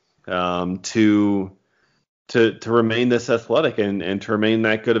ability to remain this athletic and to remain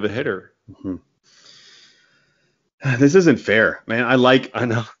that good of a hitter. Mm-hmm. This isn't fair, man. I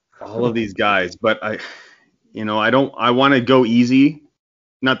know all of these guys, but I want to go easy.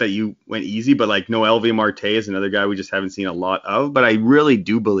 Not that you went easy, but like Noelvi Marte is another guy we just haven't seen a lot of, but I really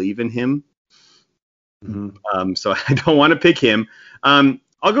do believe in him. Mm-hmm. So I don't want to pick him.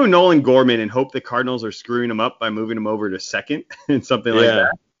 I'll go Nolan Gorman and hope the Cardinals are screwing him up by moving him over to second and something like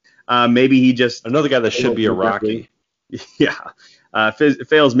that. Maybe he just another guy that should be a Rocky. Yeah,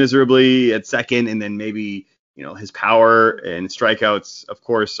 fails miserably at second, and then maybe his power and strikeouts, of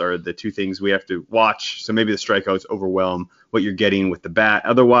course, are the 2 things we have to watch. So maybe the strikeouts overwhelm what you're getting with the bat.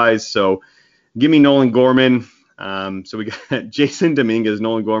 Otherwise, so give me Nolan Gorman. So we got Jason Dominguez,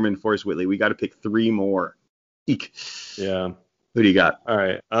 Nolan Gorman, Forrest Whitley. We got to pick 3 more. Eek. Yeah. Who do you got? All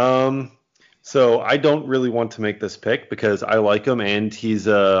right. So I don't really want to make this pick because I like him and he's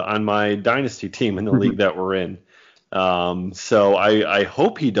on my dynasty team in the league that we're in. So I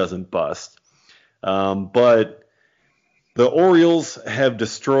hope he doesn't bust. But the Orioles have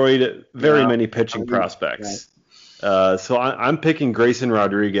destroyed very many pitching prospects. So I'm picking Grayson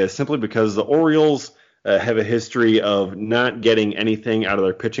Rodriguez simply because the Orioles have a history of not getting anything out of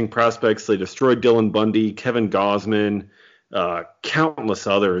their pitching prospects. They destroyed Dylan Bundy, Kevin Gausman, countless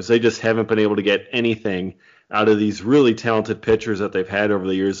others. They just haven't been able to get anything out of these really talented pitchers that they've had over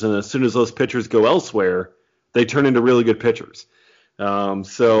the years. And as soon as those pitchers go elsewhere, they turn into really good pitchers.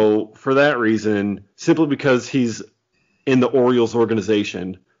 So for that reason, simply because he's in the Orioles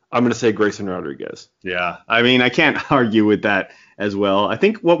organization, I'm going to say Grayson Rodriguez. Yeah, I mean, I can't argue with that as well. I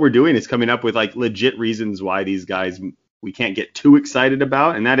think what we're doing is coming up with like legit reasons why these guys we can't get too excited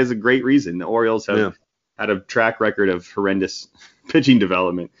about, and that is a great reason. The Orioles have had a track record of horrendous pitching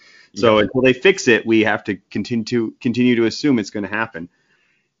development. So until they fix it, we have to continue to assume it's going to happen.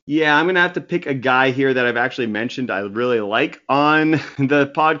 Yeah, I'm going to have to pick a guy here that I've actually mentioned I really like on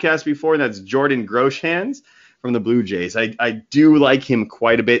the podcast before, and that's Jordan Groshans from the Blue Jays. I do like him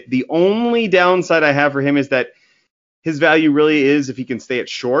quite a bit. The only downside I have for him is that his value really is if he can stay at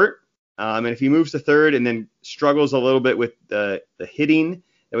short. And if he moves to third and then struggles a little bit with the hitting,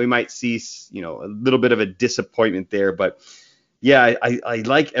 then we might see, a little bit of a disappointment there. But yeah, I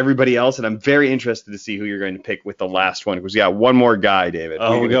like everybody else, and I'm very interested to see who you're going to pick with the last one, because we got one more guy, David.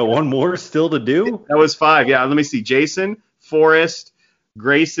 Oh, we got one more still to do? That was 5. Yeah, let me see. Jason, Forrest,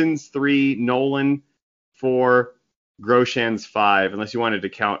 Grayson's 3, Nolan 4, Groshans 5, unless you wanted to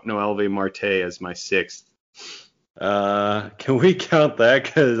count Noelvi Marte as my 6th. Can we count that?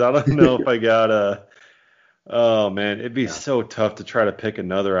 Because I don't know if I got a... Oh, man, it'd be so tough to try to pick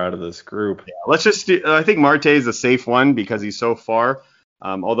another out of this group. Yeah, let's just do, I think Marte is a safe one because he's so far.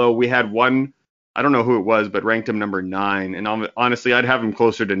 Although we had one, I don't know who it was, but ranked him number 9. And honestly, I'd have him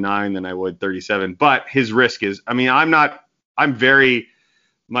closer to 9 than I would 37. But his risk is, I'm very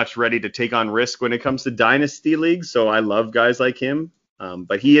much ready to take on risk when it comes to dynasty leagues. So I love guys like him.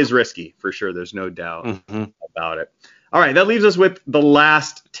 But he is risky for sure. There's no doubt about it. All right, that leaves us with the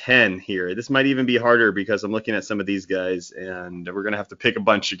last 10 here. This might even be harder because I'm looking at some of these guys, and we're going to have to pick a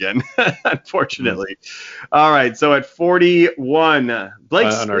bunch again, unfortunately. All right, so at 41,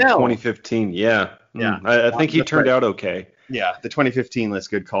 Blake Snell. On our 2015, yeah. I think he turned out okay. Yeah, the 2015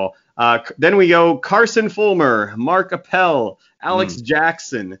 list, good call. Then we go Carson Fulmer, Mark Appel, Alex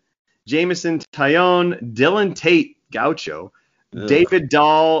Jackson, Jameson Taillon, Dylan Tate, Gaucho, David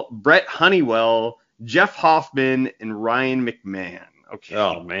Dahl, Brett Honeywell, Jeff Hoffman, and Ryan McMahon. Okay.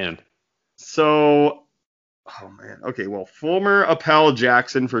 Oh, man. So, okay, well, Fulmer, Appel,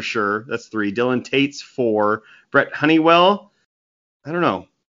 Jackson for sure. That's 3. Dylan Tate's 4. Brett Honeywell, I don't know.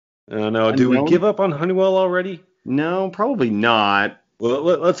 No, do we give up on Honeywell already? No, probably not. Well,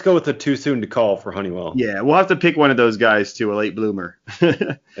 let's go with the too soon to call for Honeywell. Yeah, we'll have to pick one of those guys too, a late bloomer.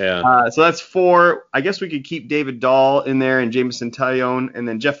 Yeah. So that's 4. I guess we could keep David Dahl in there and Jameson Taillon, and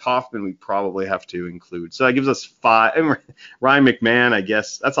then Jeff Hoffman we probably have to include. So that gives us 5. And Ryan McMahon, I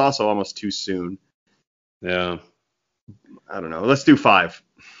guess that's also almost too soon. Yeah. I don't know. Let's do 5.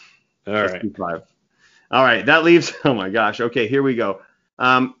 Let's do 5. All right, that leaves. Oh my gosh. Okay, here we go.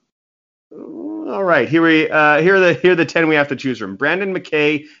 All right, here are the 10 we have to choose from: Brandon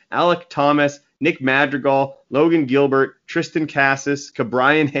McKay, Alec Thomas, Nick Madrigal, Logan Gilbert, Tristan Cassis,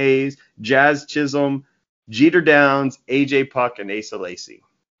 Ke'Bryan Hayes, Jazz Chisholm, Jeter Downs, AJ Puck, and Asa Lacy.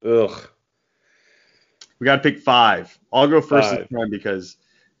 Ugh. We got to pick 5. I'll go first this time because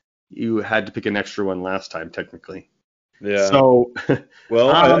you had to pick an extra one last time, technically. Yeah. So,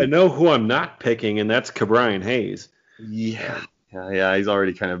 well, I know who I'm not picking, and that's Ke'Bryan Hayes. Yeah. Yeah, he's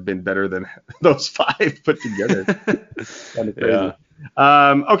already kind of been better than those 5 put together. Kind of crazy.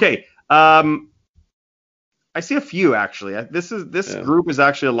 Yeah. Okay. I see a few actually. This group is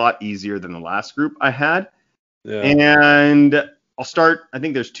actually a lot easier than the last group I had. Yeah. And I'll start. I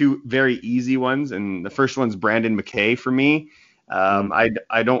think there's 2 very easy ones, and the first one's Brandon McKay for me.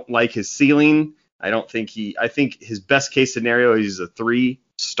 I don't like his ceiling. I think his best case scenario is a 3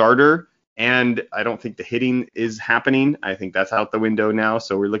 starter. And I don't think the hitting is happening. I think that's out the window now.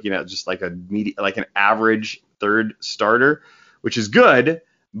 So we're looking at just like an average 3rd starter, which is good,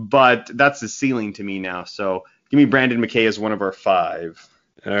 but that's the ceiling to me now. So give me Brandon McKay as one of our 5.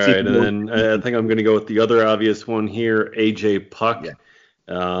 All right, and then I think I'm going to go with the other obvious one here, AJ Puck.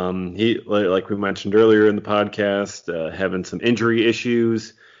 Yeah. He, like we mentioned earlier in the podcast, having some injury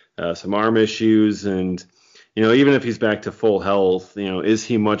issues, some arm issues, and even if he's back to full health, is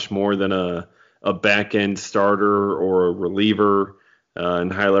he much more than a back-end starter or a reliever in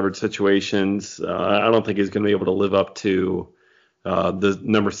high-leverage situations? I don't think he's going to be able to live up to the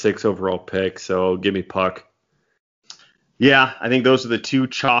number 6 overall pick, so give me Puck. Yeah, I think those are the 2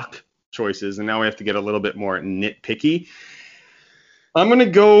 chalk choices, and now we have to get a little bit more nitpicky. I'm going to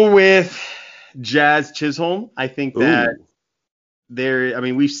go with Jazz Chisholm. I think that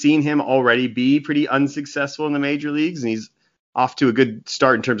we've seen him already be pretty unsuccessful in the major leagues, and he's off to a good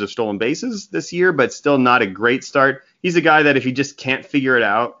start in terms of stolen bases this year, but still not a great start. He's a guy that if he just can't figure it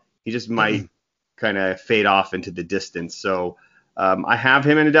out, he just might kind of fade off into the distance. So I have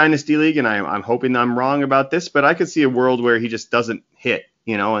him in a dynasty league, and I'm hoping I'm wrong about this, but I could see a world where he just doesn't hit,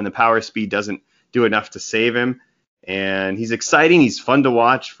 and the power speed doesn't do enough to save him. And he's exciting. He's fun to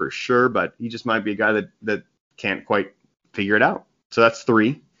watch for sure, but he just might be a guy that can't quite figure it out. So that's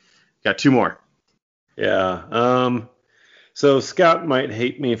 3. Got 2 more. Yeah. So Scott might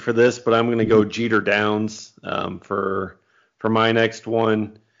hate me for this, but I'm going to go Jeter Downs for my next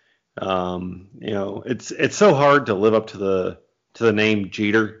one. It's so hard to live up to the name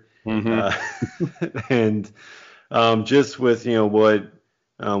Jeter, and just with what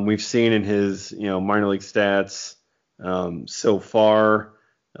we've seen in his minor league stats so far,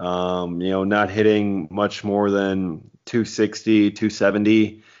 not hitting much more than 260,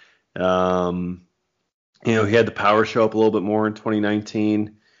 270. He had the power show up a little bit more in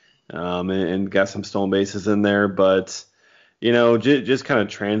 2019, and got some stolen bases in there, but just kind of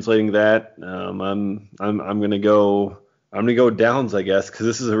translating that, I'm gonna go Downs, I guess, because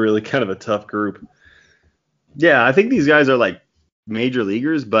this is a really kind of a tough group. Yeah, I think these guys are like major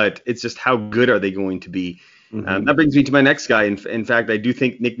leaguers, but it's just how good are they going to be? That brings me to my next guy. In fact, I do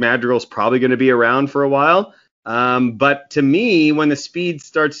think Nick Madrigal's probably going to be around for a while. But to me, when the speed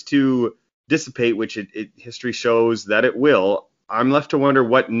starts to dissipate, which history shows that it will, I'm left to wonder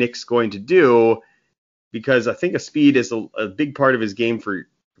what Nick's going to do, because I think a speed is a big part of his game for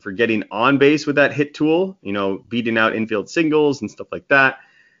getting on base with that hit tool, beating out infield singles and stuff like that.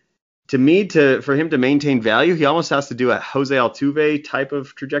 To me, for him to maintain value, he almost has to do a Jose Altuve type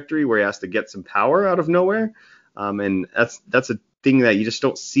of trajectory where he has to get some power out of nowhere. And that's a thing that you just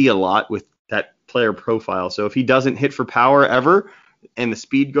don't see a lot with that player profile. So if he doesn't hit for power ever and the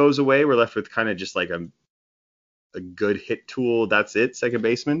speed goes away, we're left with kind of just like a good hit tool. That's it, second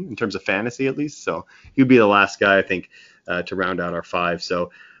baseman, in terms of fantasy at least. So he'd be the last guy, I think, to round out our five.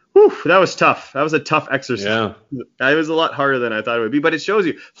 So that was tough. That was a tough exercise. Yeah. It was a lot harder than I thought it would be, but it shows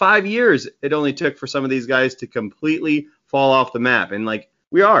you 5 years it only took for some of these guys to completely fall off the map. And like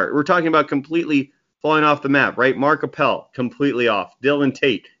we're talking about completely falling off the map, right? Mark Appel, completely off. Dylan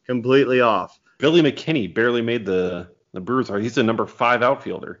Tate, completely off. Billy McKinney barely made the Brewers. He's a number 5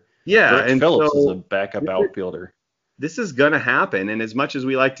 outfielder. Yeah. Rick Phillips is a backup outfielder. This is going to happen. And as much as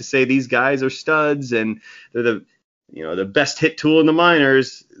we like to say these guys are studs and they're the best hit tool in the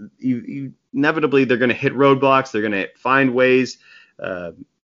minors, inevitably they're going to hit roadblocks. They're going to find ways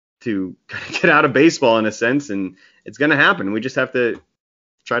to get out of baseball in a sense, and it's going to happen. We just have to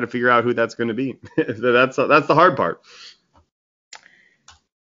try to figure out who that's going to be. That's the hard part.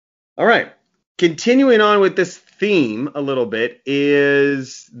 All right. Continuing on with this theme a little bit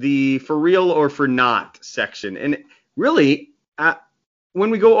is the for real or for not section. And really, when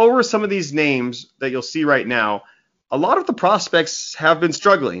we go over some of these names that you'll see right now, a lot of the prospects have been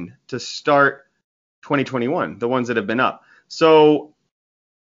struggling to start 2021, the ones that have been up. So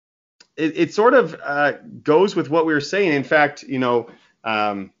it sort of goes with what we were saying. In fact,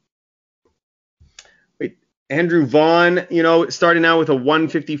 Andrew Vaughn, starting out with a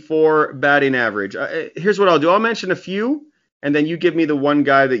 154 batting average. Here's what I'll do. I'll mention a few, and then you give me the one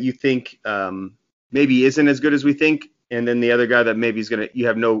guy that you think maybe isn't as good as we think, and then the other guy that maybe you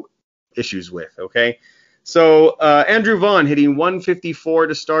have no issues with, okay? So Andrew Vaughn hitting 154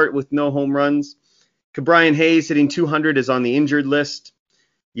 to start with no home runs. Ke'Bryan Hayes hitting 200 is on the injured list.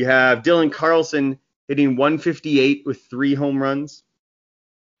 You have Dylan Carlson hitting 158 with 3 home runs.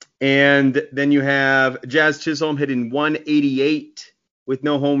 And then you have Jazz Chisholm hitting 188 with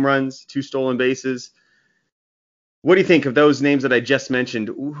no home runs, 2 stolen bases. What do you think of those names that I just mentioned?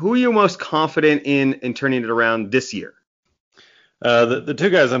 Who are you most confident in turning it around this year? The 2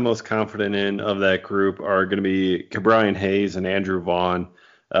 guys I'm most confident in of that group are going to be Ke'Bryan Hayes and Andrew Vaughn.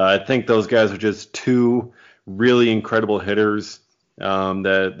 I think those guys are just 2 really incredible hitters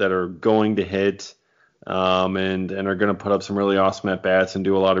that are going to hit. And are going to put up some really awesome at-bats and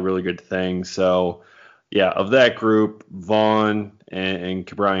do a lot of really good things. So, yeah, of that group, Vaughn and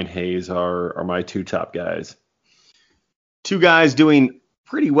Ke'Bryan Hayes are my 2 top guys. 2 guys doing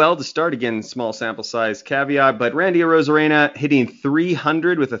pretty well to start. Again, small sample size caveat, but Randy Arozarena hitting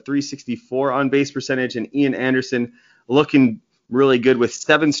 300 with a 364 on-base percentage, and Ian Anderson looking really good with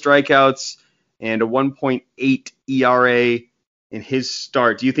 7 strikeouts and a 1.8 ERA in his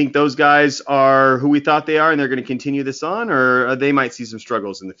start. Do you think those guys are who we thought they are and they're going to continue this on, or they might see some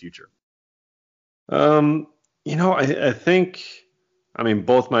struggles in the future? I think,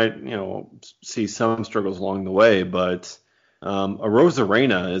 both might, see some struggles along the way, but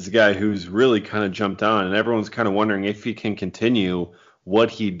Arozarena is a guy who's really kind of jumped on, and everyone's kind of wondering if he can continue what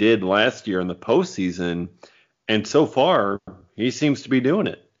he did last year in the postseason. And so far, he seems to be doing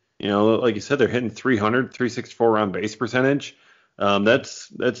it. Like you said, they're hitting 300, 364 on base percentage. That's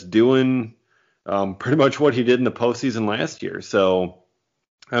doing pretty much what he did in the postseason last year. So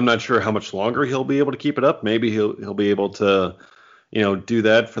I'm not sure how much longer he'll be able to keep it up. Maybe he'll be able to, do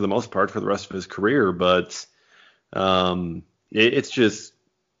that for the most part for the rest of his career. But it's just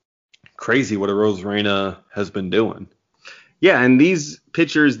crazy what Arozarena has been doing. Yeah, and these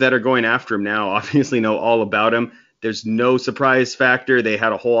pitchers that are going after him now obviously know all about him. There's no surprise factor. They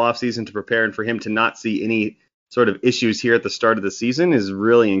had a whole offseason to prepare, and for him to not see any sort of issues here at the start of the season is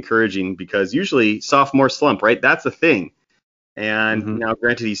really encouraging, because usually sophomore slump, right? That's a thing. And now,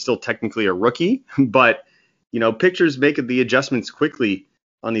 granted, he's still technically a rookie, but, pitchers make the adjustments quickly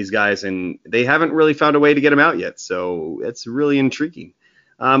on these guys, and they haven't really found a way to get him out yet. So it's really intriguing.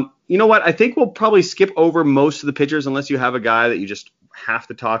 You know what? I think we'll probably skip over most of the pitchers unless you have a guy that you just have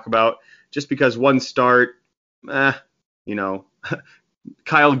to talk about, just because one start, Kyle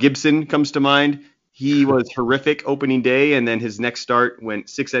Gibson comes to mind. He was horrific opening day, and then his next start went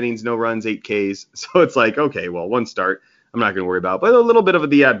 6 innings, no runs, 8 Ks. So it's like, okay, well, one start I'm not going to worry about, but a little bit of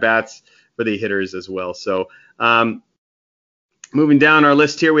the at-bats for the hitters as well. So moving down our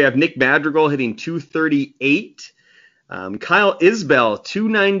list here, we have Nick Madrigal hitting 238. Kyle Isbell,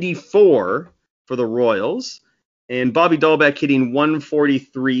 294 for the Royals. And Bobby Dahlbeck hitting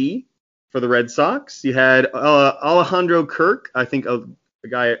 143 for the Red Sox. You had Alejandro Kirk, I think a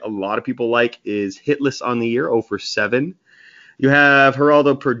guy a lot of people like, is hitless on the year, 0 for 7. You have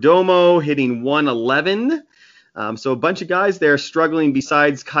Geraldo Perdomo hitting 111. So a bunch of guys there struggling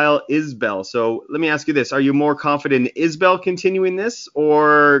besides Kyle Isbell. So let me ask you this. Are you more confident in Isbell continuing this,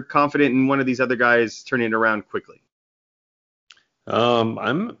 or confident in one of these other guys turning it around quickly?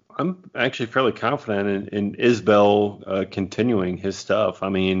 I'm actually fairly confident in Isbell continuing his stuff. I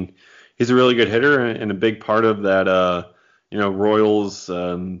mean, he's a really good hitter and a big part of that, Royals,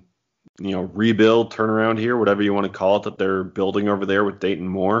 rebuild, turnaround here, whatever you want to call it, that they're building over there with Dayton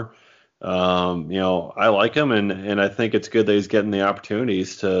Moore. I like him, and I think it's good that he's getting the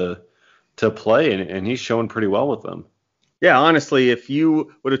opportunities to play, and he's showing pretty well with them. Yeah, honestly, if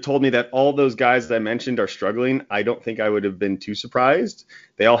you would have told me that all those guys that I mentioned are struggling, I don't think I would have been too surprised.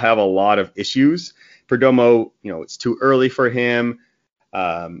 They all have a lot of issues. Perdomo, it's too early for him.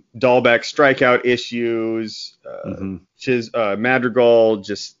 Dahlbeck, strikeout issues. Madrigal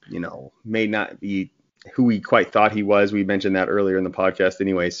just, may not be who we quite thought he was. We mentioned that earlier in the podcast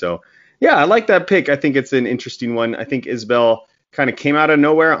anyway. So, yeah, I like that pick. I think it's an interesting one. I think Isbell kind of came out of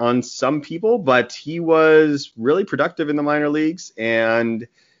nowhere on some people, but he was really productive in the minor leagues and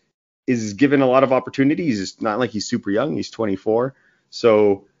is given a lot of opportunities. It's not like he's super young. He's 24.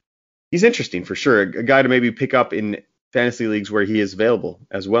 So he's interesting for sure. A guy to maybe pick up in fantasy leagues where he is available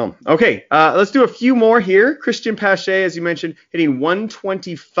as well. Okay, let's do a few more here. Christian Pache, as you mentioned, hitting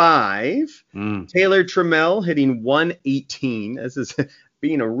 125. Taylor Trammell hitting 118. This is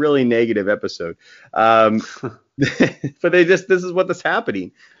being a really negative episode. But this is what's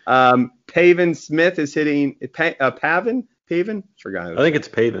happening. Pavin Smith is hitting Pavin? Forgot. I think it's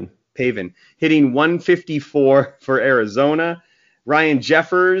Pavin hitting 154 for Arizona. Ryan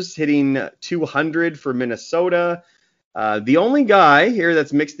Jeffers hitting 200 for Minnesota. The only guy here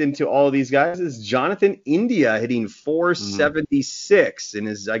that's mixed into all of these guys is Jonathan India hitting 476 and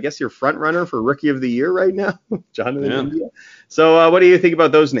is, I guess, your front runner for Rookie of the Year right now, Jonathan India. So what do you think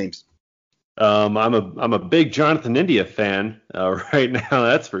about those names? I'm a big Jonathan India fan right now,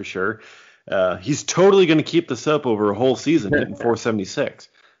 that's for sure. He's totally going to keep this up over a whole season, hitting 476.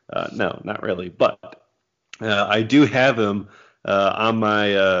 No, not really, but I do have him on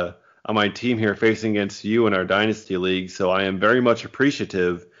my team here facing against you in our Dynasty League, so I am very much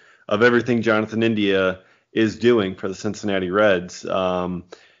appreciative of everything Jonathan India is doing for the Cincinnati Reds.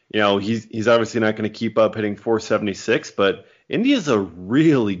 He's obviously not going to keep up hitting 476, but India's a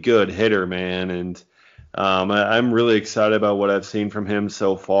really good hitter, man, and I'm really excited about what I've seen from him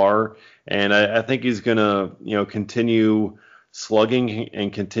so far, and I think he's going to, continue slugging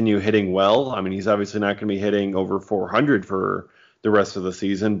and continue hitting well. I mean, he's obviously not going to be hitting over 400 for the rest of the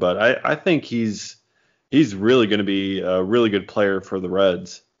season, but I think he's really going to be a really good player for the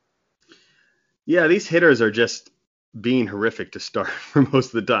Reds. Yeah, these hitters are just being horrific to start for most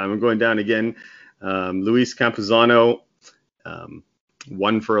of the time. I'm going down again. Luis Campuzano,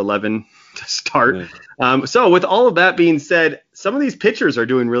 1 for 11 to start. So with all of that being said, some of these pitchers are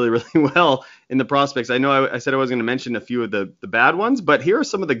doing really, really well in the prospects. I know I said I was going to mention a few of the bad ones, but here are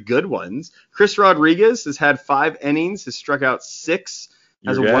some of the good ones. Chris Rodriguez has had 5 innings, has struck out 6,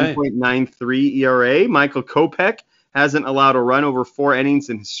 has a 1.93 ERA. Michael Kopech hasn't allowed a run over 4 innings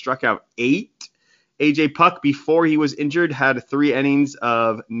and has struck out 8. AJ Puck, before he was injured, had 3 innings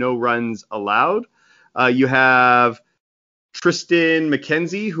of no runs allowed. You have Tristan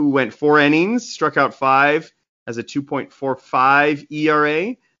McKenzie, who went 4 innings, struck out 5, has a 2.45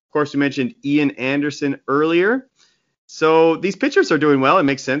 ERA. Of course, we mentioned Ian Anderson earlier. So these pitchers are doing well. It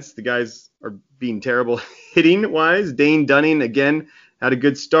makes sense. The guys are being terrible hitting-wise. Dane Dunning, again, had a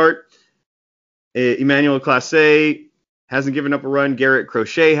good start. Emmanuel Clase hasn't given up a run. Garrett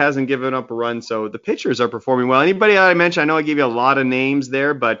Crochet hasn't given up a run. So the pitchers are performing well. Anybody I mentioned, I know I gave you a lot of names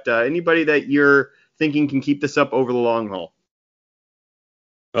there, but anybody that you're thinking can keep this up over the long haul?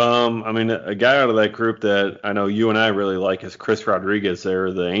 I mean, a guy out of that group that I know you and I really like is Chris Rodriguez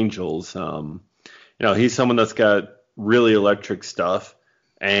there, the Angels. He's someone that's got really electric stuff,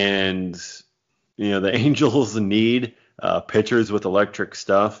 and the Angels need pitchers with electric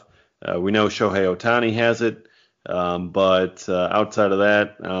stuff. We know Shohei Ohtani has it, but outside of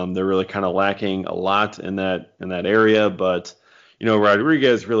that, they're really kind of lacking a lot in that area. But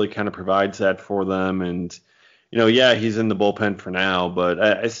Rodriguez really kind of provides that for them, and he's in the bullpen for now, but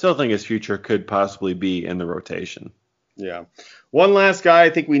I still think his future could possibly be in the rotation. Yeah. One last guy I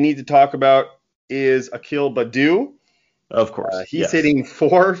think we need to talk about is Akil Baddoo. Of course. He's hitting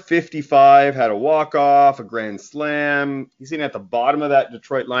 .455, had a walk-off, a grand slam. He's sitting at the bottom of that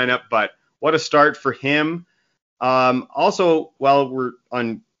Detroit lineup, but what a start for him. Also, while we're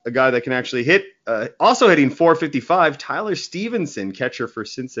on a guy that can actually hit, also hitting .455, Tyler Stevenson, catcher for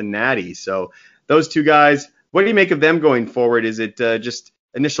Cincinnati. So those two guys, what do you make of them going forward? Is it just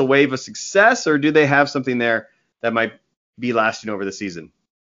initial wave of success, or do they have something there that might be lasting over the season?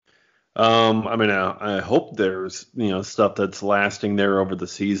 I hope there's stuff that's lasting there over the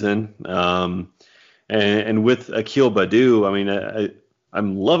season. And with Akil Baddoo,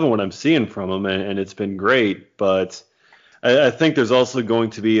 I'm loving what I'm seeing from him, and it's been great. But I think there's also going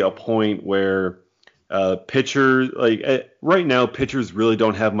to be a point where pitchers, right now, pitchers really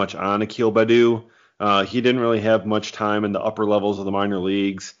don't have much on Akil Baddoo. He didn't really have much time in the upper levels of the minor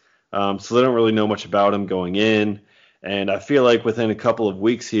leagues, so they don't really know much about him going in. And I feel like within a couple of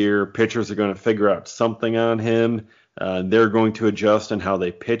weeks here, pitchers are going to figure out something on him. They're going to adjust in how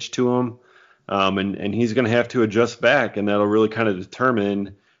they pitch to him, and he's going to have to adjust back, and that'll really kind of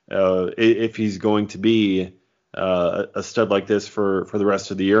determine if he's going to be a stud like this for the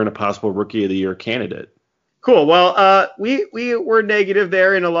rest of the year and a possible Rookie of the Year candidate. Cool. Well, we were negative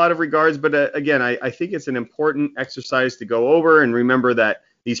there in a lot of regards, but again, I think it's an important exercise to go over and remember that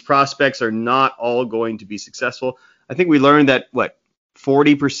these prospects are not all going to be successful. I think we learned that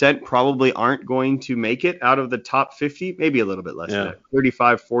 40% probably aren't going to make it out of the top 50, maybe a little bit less than that,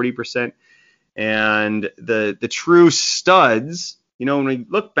 35, 40%. And the true studs, when we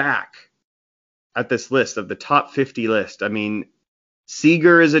look back at this list of the top 50 list,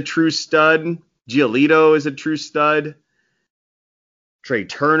 Seager is a true stud. Giolito is a true stud. Trey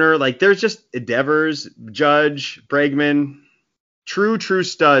Turner, there's just Devers, Judge, Bregman, true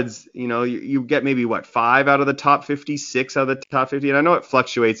studs. You get maybe 5 out of the top 50, 6 out of the top 50. And I know it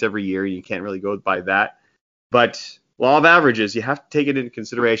fluctuates every year. You can't really go by that. But law of averages, you have to take it into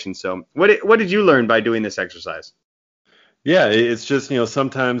consideration. So what did you learn by doing this exercise? Yeah, it's just,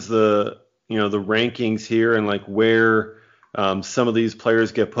 sometimes the rankings here and where some of these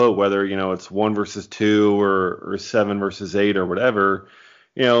players get put, whether, it's 1 versus 2 or 7 versus 8 or whatever,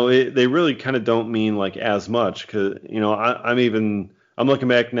 they really kind of don't mean as much. Cause, I'm looking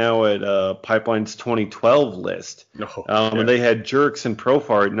back now at Pipeline's 2012 list. And they had Jerks and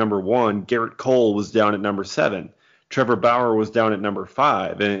Profar at number 1. Garrett Cole was down at number 7. Trevor Bauer was down at number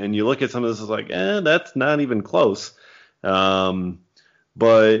 5. And you look at some of this, it's that's not even close.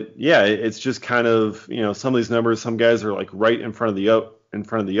 But yeah, it's just kind of, some of these numbers, some guys are right in front of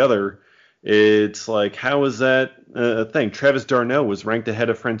the other. It's how is that a thing? Travis d'Arnaud was ranked ahead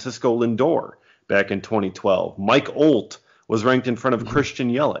of Francisco Lindor back in 2012. Mike Olt was ranked in front of Christian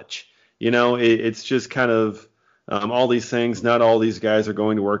Yelich. It's just kind of all these things. Not all these guys are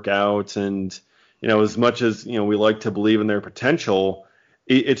going to work out. And, as much as, we like to believe in their potential,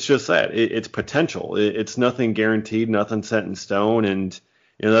 it's just that. It's potential. It's nothing guaranteed, nothing set in stone. And,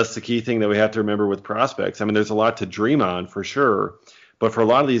 that's the key thing that we have to remember with prospects. There's a lot to dream on for sure. But for a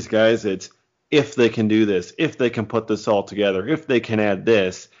lot of these guys, it's if they can do this, if they can put this all together, if they can add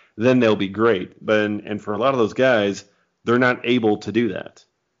this, then they'll be great. And for a lot of those guys, they're not able to do that.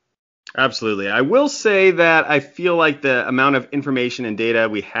 Absolutely. I will say that I feel like the amount of information and data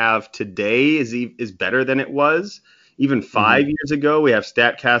we have today is better than it was. Even 5 years ago, we have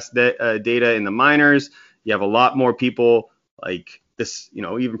StatCast data in the minors. You have a lot more people this,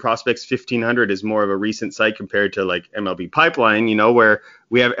 even Prospects 1500 is more of a recent site compared to MLB Pipeline, where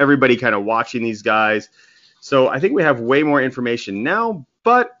we have everybody kind of watching these guys. So I think we have way more information now,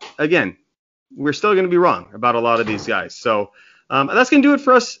 but again, we're still going to be wrong about a lot of these guys. So that's going to do it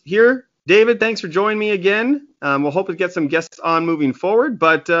for us here. David, thanks for joining me again. We'll hope to get some guests on moving forward,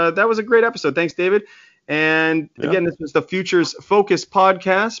 but that was a great episode. Thanks, David. And again, this was the Futures Focus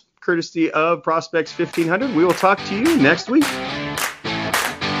podcast, courtesy of Prospects 1500. We will talk to you next week.